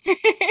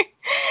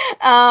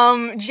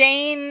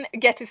 Jane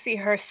get to see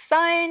her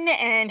son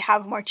and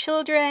have more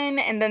children,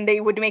 and then they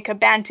would make a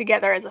band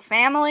together as a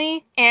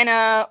family.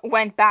 Anna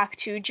went back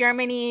to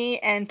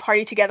Germany and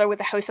party together with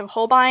the House of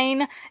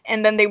Holbein,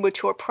 and then they would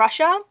tour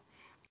Prussia.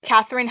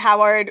 Catherine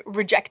Howard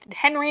rejected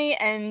Henry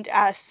and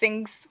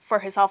sings for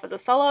herself as a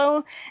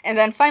solo. And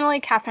then finally,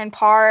 Catherine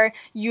Parr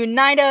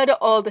united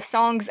all the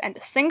songs and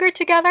the singer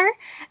together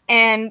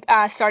and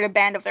started a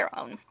band of their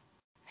own.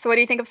 So, what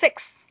do you think of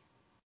Six?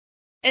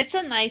 It's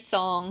a nice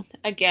song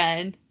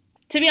again.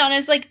 To be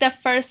honest, like the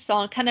first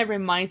song kind of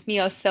reminds me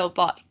of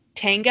Silbot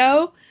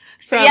Tango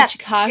So, from yes,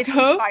 it's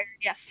Chicago. inspired,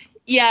 yes.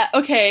 Yeah,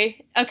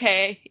 okay,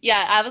 okay.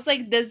 Yeah, I was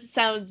like, this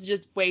sounds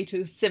just way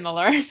too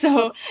similar,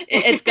 so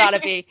it's gotta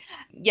be.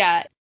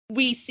 Yeah,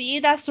 we see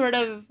that sort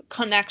of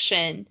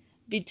connection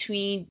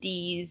between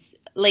these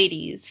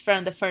ladies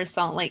from the first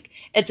song. Like,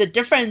 it's a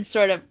different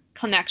sort of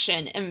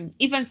connection and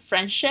even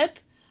friendship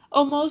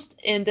almost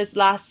in this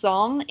last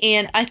song.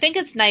 And I think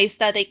it's nice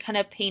that they kind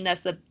of paint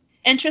us a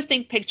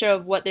interesting picture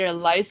of what their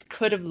lives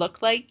could have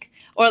looked like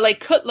or like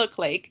could look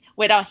like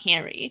without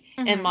Henry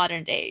in Mm-hmm.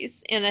 modern days.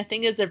 And I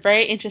think it's a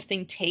very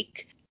interesting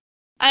take.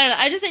 I don't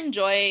know, I just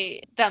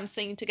enjoy them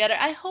singing together.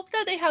 I hope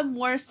that they have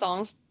more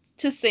songs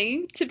to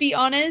sing, to be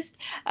honest.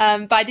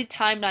 By the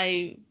time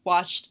I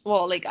watched,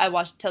 well, like I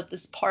watched till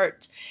this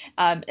part,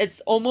 it's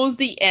almost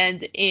the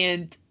end,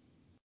 and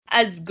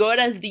as good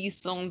as these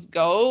songs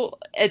go,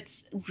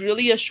 it's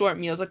really a short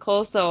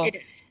musical, so It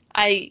is.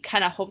 I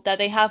kind of hope that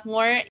they have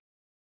more.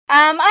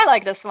 I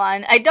like this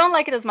one. I don't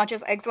like it as much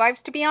as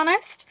Ex-Wives, to be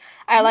honest.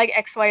 I like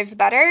Ex-Wives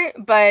better,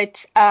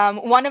 but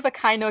one of a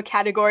kind of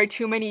category,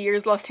 too many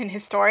years lost in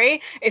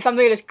history, is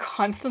something that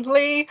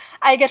constantly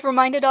I get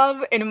reminded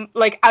of, and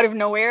like out of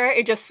nowhere,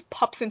 it just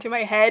pops into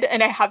my head,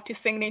 and I have to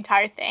sing the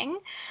entire thing.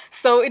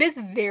 So it is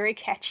very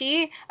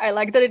catchy. I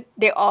like that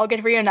they all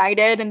get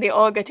reunited and they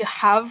all get to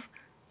have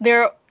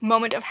their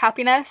moment of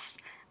happiness,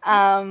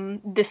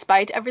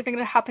 despite everything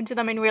that happened to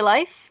them in real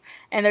life,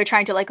 and they're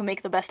trying to like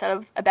make the best out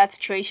of a bad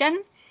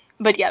situation.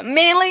 But yeah,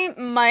 mainly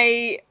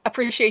my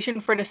appreciation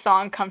for the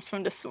song comes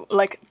from this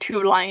like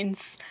two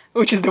lines,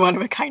 which is the one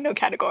of a kind of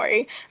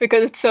category,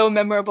 because it's so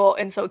memorable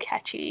and so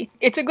catchy.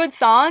 It's a good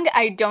song.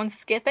 I don't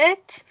skip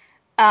it,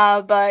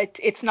 but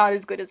it's not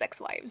as good as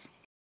Ex-Wives.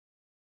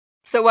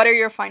 So what are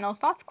your final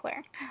thoughts,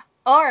 Claire?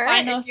 Or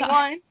if Final you thought.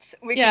 want,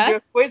 we can Yeah. do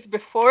a quiz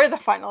before the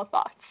final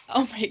thoughts.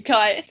 Oh my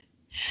God.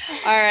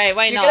 All right,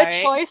 why You not, get a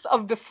right? choice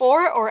of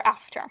before or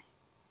after.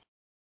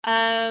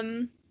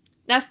 Um,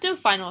 let's do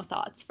final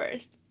thoughts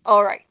first.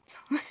 All right.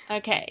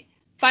 Okay,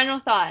 final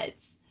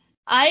thoughts.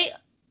 I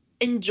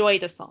enjoy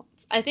the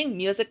songs. I think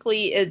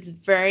musically it's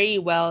very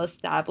well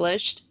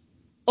established.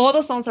 All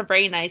the songs are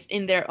very nice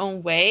in their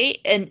own way,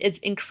 and it's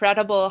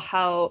incredible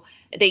how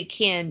they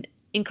can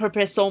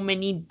incorporate so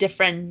many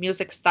different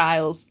music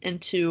styles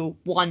into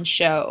one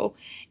show.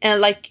 And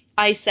like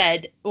I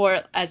said,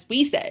 or as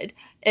we said,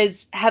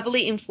 is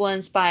heavily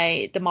influenced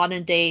by the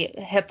modern day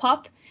hip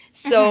hop. Mhm.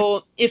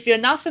 So if you're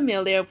not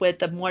familiar with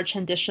the more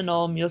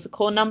traditional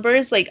musical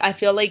numbers, like I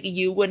feel like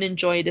you would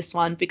enjoy this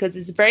one because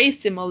it's very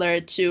similar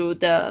to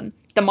the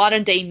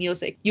modern day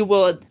music you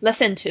would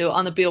listen to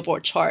on the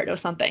Billboard chart or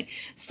something.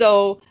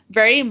 So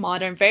very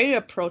modern, very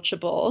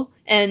approachable,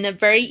 and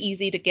very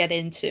easy to get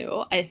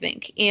into, I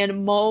think.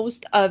 And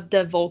most of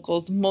the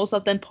vocals, most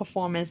of the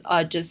performance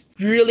are just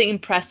really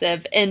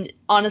impressive and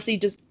honestly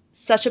just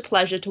such a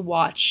pleasure to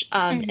watch.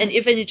 And Mhm.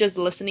 even you're just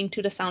listening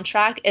to the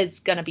soundtrack,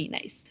 it's gonna be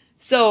nice.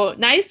 So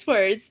nice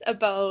words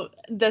about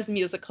this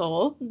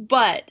musical,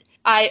 but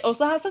I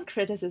also have some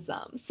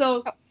criticism.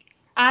 So Oh,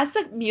 as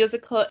a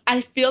musical,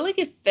 I feel like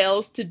it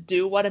fails to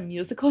do what a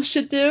musical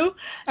should do,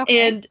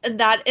 okay. and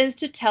that is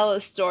to tell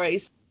a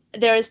story.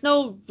 There is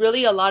no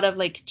really a lot of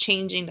like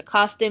changing the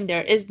costume.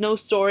 There is no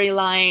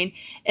storyline.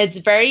 It's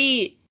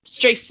very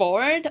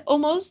straightforward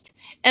almost,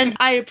 and Mhm.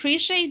 I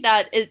appreciate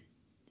that it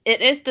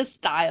is the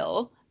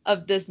style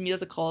of this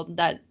musical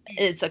that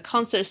is a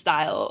concert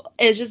style.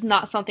 It's just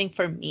not something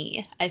for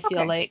me, I feel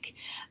Okay. like.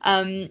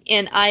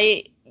 And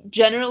I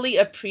generally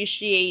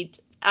appreciate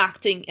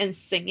acting and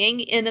singing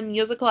in a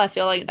musical. I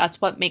feel like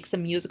that's what makes a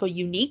musical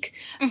unique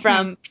Mhm.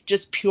 from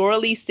just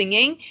purely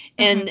singing Mhm.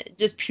 and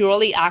just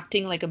purely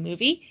acting like a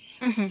movie.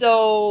 Mhm.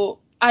 So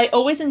I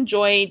always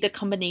enjoy the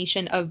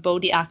combination of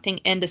both the acting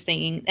and the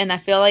singing, and I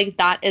feel like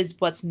that is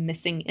what's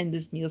missing in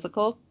this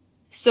musical.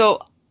 So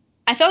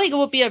I felt like it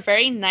would be a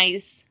very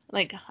nice,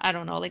 like, I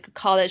don't know, like a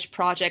college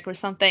project or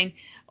something,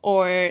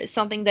 or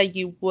something that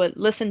you would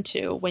listen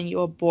to when you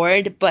were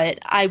bored, but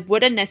I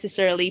wouldn't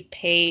necessarily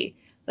pay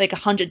like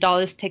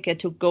 $100 ticket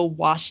to go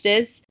watch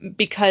this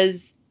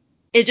because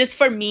it just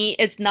for me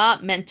it's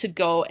not meant to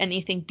go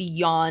anything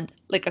beyond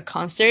like a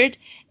concert.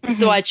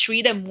 So Mhm. I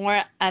treat it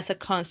more as a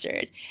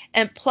concert.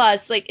 And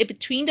plus, like in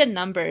between the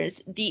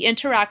numbers, the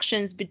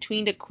interactions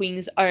between the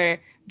queens are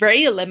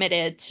very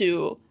limited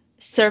to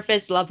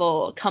surface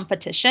level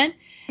competition.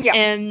 Yeah.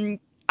 And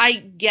I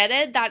get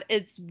it that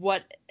it's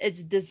what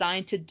it's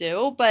designed to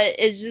do, but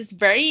it's just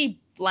very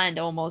bland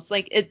almost.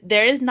 Like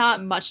there is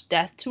not much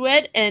depth to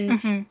it, and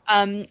Mm-hmm.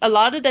 a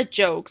lot of the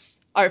jokes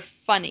are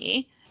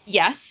funny,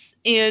 yes,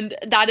 and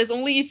that is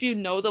only if you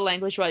know the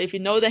language well, if you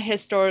know the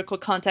historical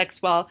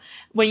context well.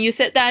 When you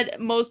said that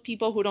most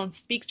people who don't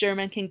speak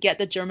German can get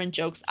the German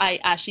jokes, I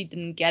actually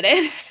didn't get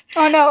it.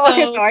 Oh no,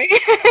 okay, So sorry.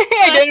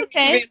 no, I that's didn't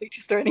mean to okay. be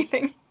elitist or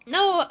anything.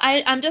 No,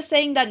 I'm just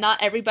saying that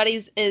not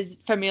everybody is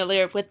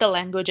familiar with the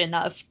language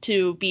enough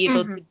to be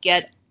able Mm-hmm. to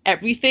get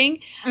everything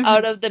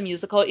out Mm-hmm. of the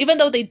musical, even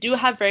though they do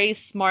have very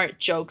smart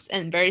jokes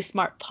and very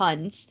smart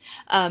puns.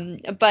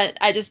 But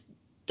I just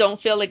don't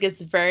feel like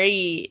it's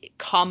very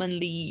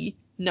commonly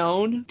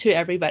known to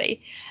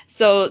everybody.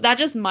 So that's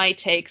just my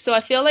take. So I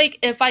feel like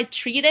if I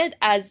treat it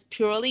as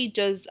purely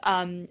just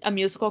a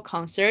musical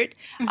concert,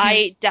 Mm-hmm.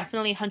 I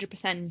definitely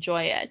 100%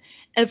 enjoy it.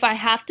 If I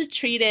have to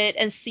treat it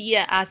and see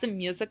it as a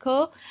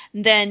musical,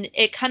 then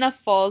it kind of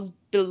falls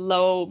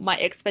below my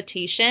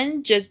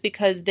expectation just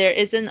because there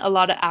isn't a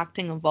lot of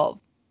acting involved.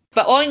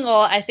 But all in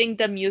all, I think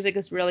the music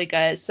is really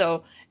good.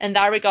 So in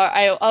that regard,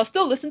 I'll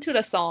still listen to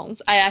the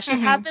songs. I actually Mm-hmm.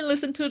 have been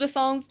listening to the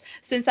songs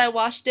since I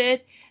watched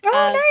it,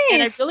 Oh,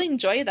 and I nice. really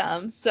enjoy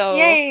them.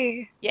 So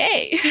Yay.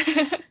 yay.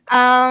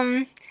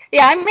 Um,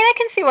 yeah, I mean, I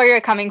can see where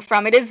you're coming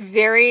from. It is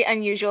very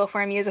unusual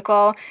for a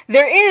musical.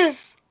 There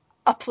is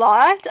a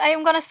plot, I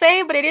am gonna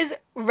say, but it is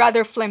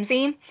rather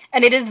flimsy,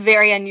 and it is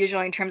very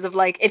unusual in terms of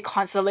like it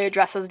constantly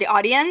addresses the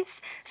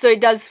audience, so it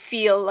does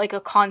feel like a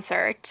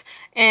concert.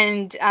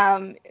 And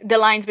the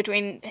lines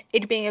between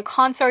it being a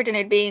concert and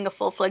it being a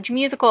full-fledged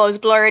musical is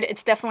blurred.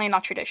 It's definitely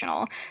not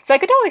traditional. So I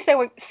could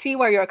totally see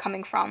where you're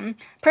coming from.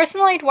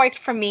 Personally, it worked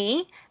for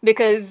me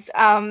because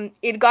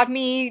it got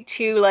me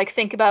to like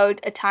think about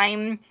a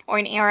time or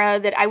an era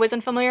that I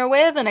wasn't familiar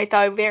with, and I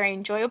thought it very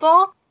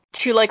enjoyable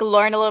to like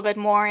learn a little bit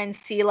more and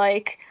see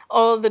like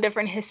all the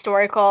different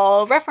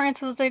historical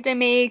references that they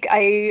make.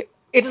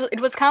 It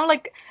was kind of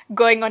like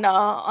going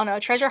on a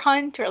treasure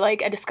hunt or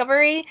like a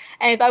discovery,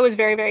 and I thought it was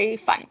very very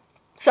fun.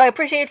 So I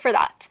appreciate it for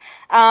that.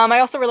 I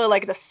also really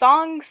like the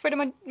songs for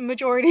the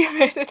majority of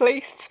it, at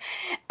least.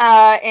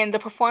 And the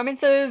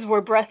performances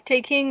were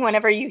breathtaking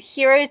whenever you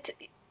hear it,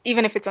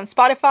 even if it's on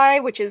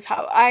Spotify, which is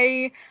how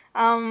I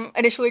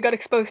initially got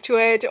exposed to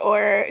it,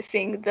 or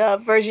seeing the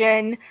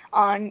version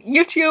on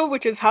YouTube,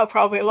 which is how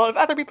probably a lot of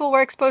other people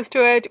were exposed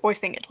to it, or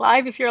seeing it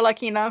live if you're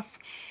lucky enough.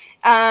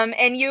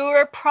 And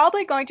you're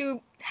probably going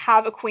to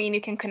have a queen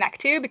you can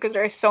connect to because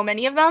there are so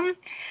many of them,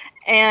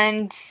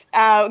 and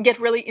get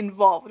really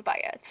involved by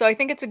it. So I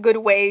think it's a good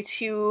way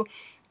to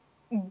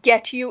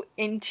get you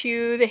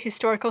into the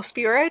historical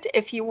spirit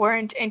if you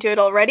weren't into it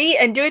already,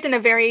 and do it in a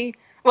very,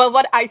 well,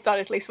 what I thought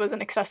at least was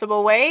an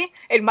accessible way.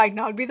 It might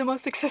not be the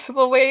most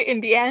accessible way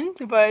in the end,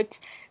 but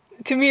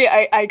to me,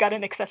 I got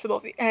an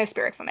accessible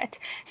spirit from it.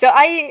 So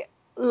I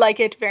like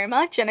it very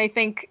much, and I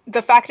think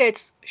the fact that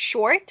it's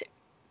short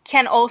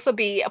can also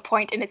be a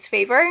point in its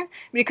favor,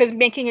 because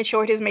making it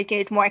short is making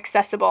it more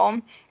accessible.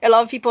 A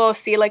lot of people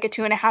see like a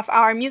 2.5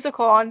 hour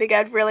musical and they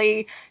get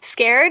really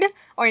scared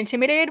or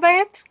intimidated by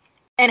it.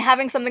 And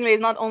having something that is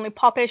not only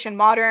popish and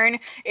modern,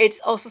 it's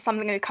also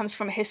something that comes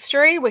from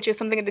history, which is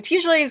something that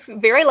usually is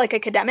very like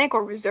academic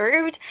or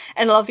reserved,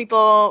 and a lot of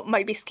people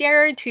might be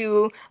scared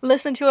to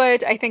listen to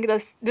it. I think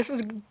this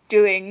is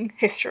doing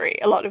history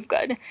a lot of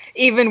good,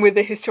 even with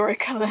the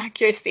historical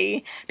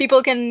accuracy.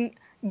 People can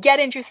get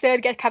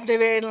interested, get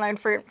captivated, and learn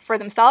for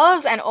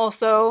themselves, and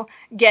also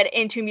get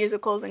into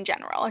musicals in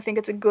general. I think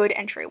it's a good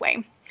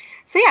entryway.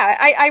 So yeah,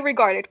 I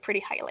regard it pretty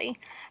highly.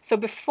 So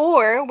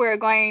before we're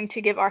going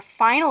to give our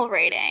final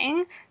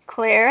rating,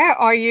 Claire,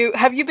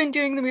 have you been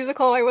doing the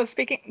musical while I was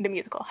speaking? The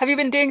musical. Have you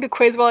been doing the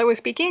quiz while I was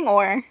speaking,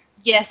 or?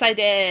 Yes, I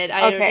did.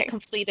 I already Okay.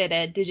 completed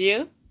it. Did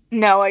you?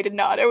 No, I did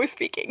not. I was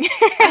speaking.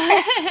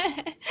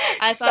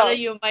 I thought that So,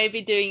 you might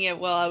be doing it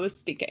while I was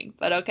speaking,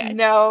 but okay.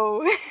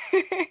 no.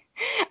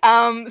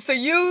 So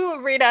you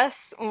read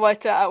us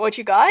what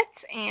you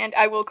got, and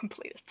I will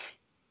complete it.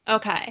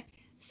 Okay.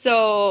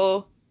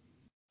 So,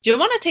 do you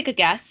want to take a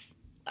guess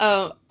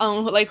on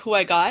like who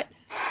I got?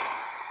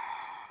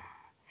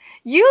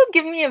 You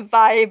give me a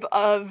vibe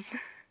of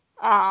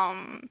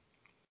um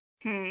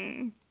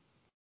hmm,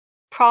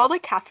 probably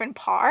Catherine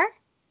Parr.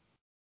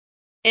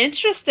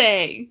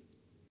 Interesting.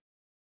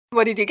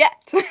 What did you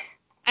get?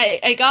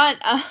 I got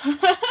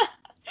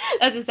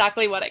that's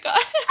exactly what I got.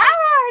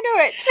 I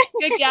knew it.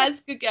 Good guess,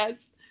 good guess.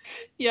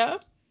 Yeah.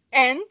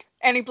 And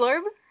any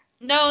blurb?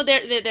 No,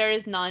 there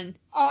is none.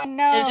 Oh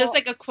It's just no.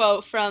 like a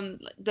quote from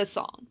the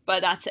song,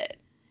 but that's it.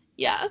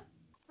 Yeah.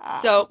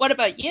 So, Um, what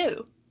about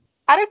you?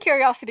 Out of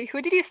curiosity,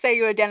 who did you say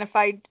you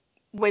identified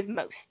with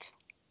most?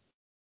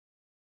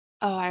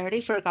 Oh, I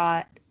already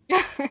forgot.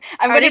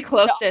 I'm I gonna already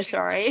repeat the closed it, options.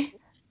 sorry.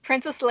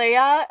 Princess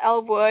Leia,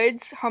 Elle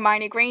Woods,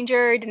 Hermione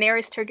Granger,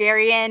 Daenerys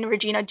Targaryen,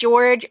 Regina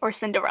George, or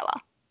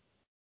Cinderella?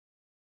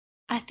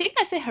 I think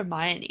I say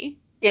Hermione.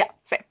 Yeah,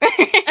 same.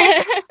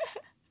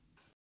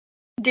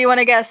 Do you want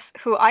to guess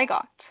who I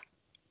got?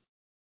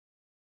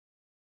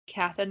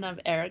 Catherine of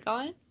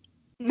Aragon.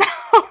 No,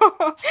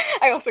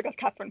 I also got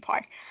Catherine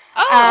Parr.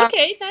 Oh, Um,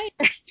 okay,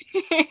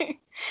 nice.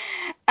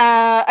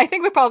 I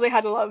think we probably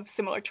had a lot of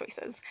similar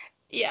choices.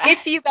 Yeah.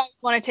 If you guys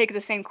want to take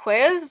the same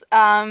quiz,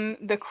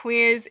 the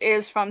quiz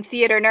is from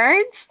Theater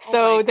Nerds. Oh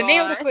So my the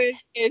name of the God. quiz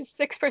is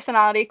Six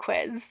Personality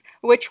Quiz.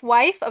 Which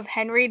wife of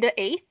Henry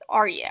VIII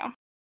are you?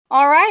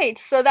 All right,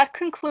 so that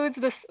concludes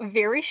this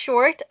very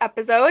short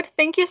episode.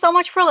 Thank you so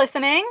much for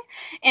listening.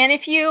 And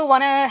if you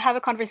want to have a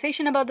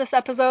conversation about this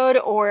episode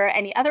or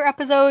any other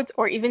episodes,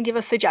 or even give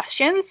us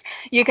suggestions,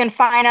 you can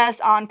find us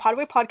on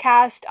Podway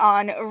Podcast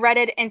on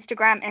Reddit,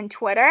 Instagram, and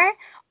Twitter,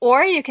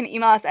 or you can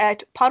email us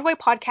at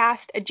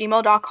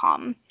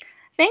podwaypodcast@gmail.com.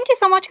 Thank you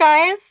so much,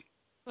 guys.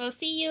 We'll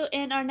see you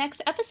in our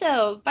next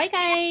episode. Bye,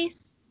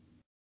 guys.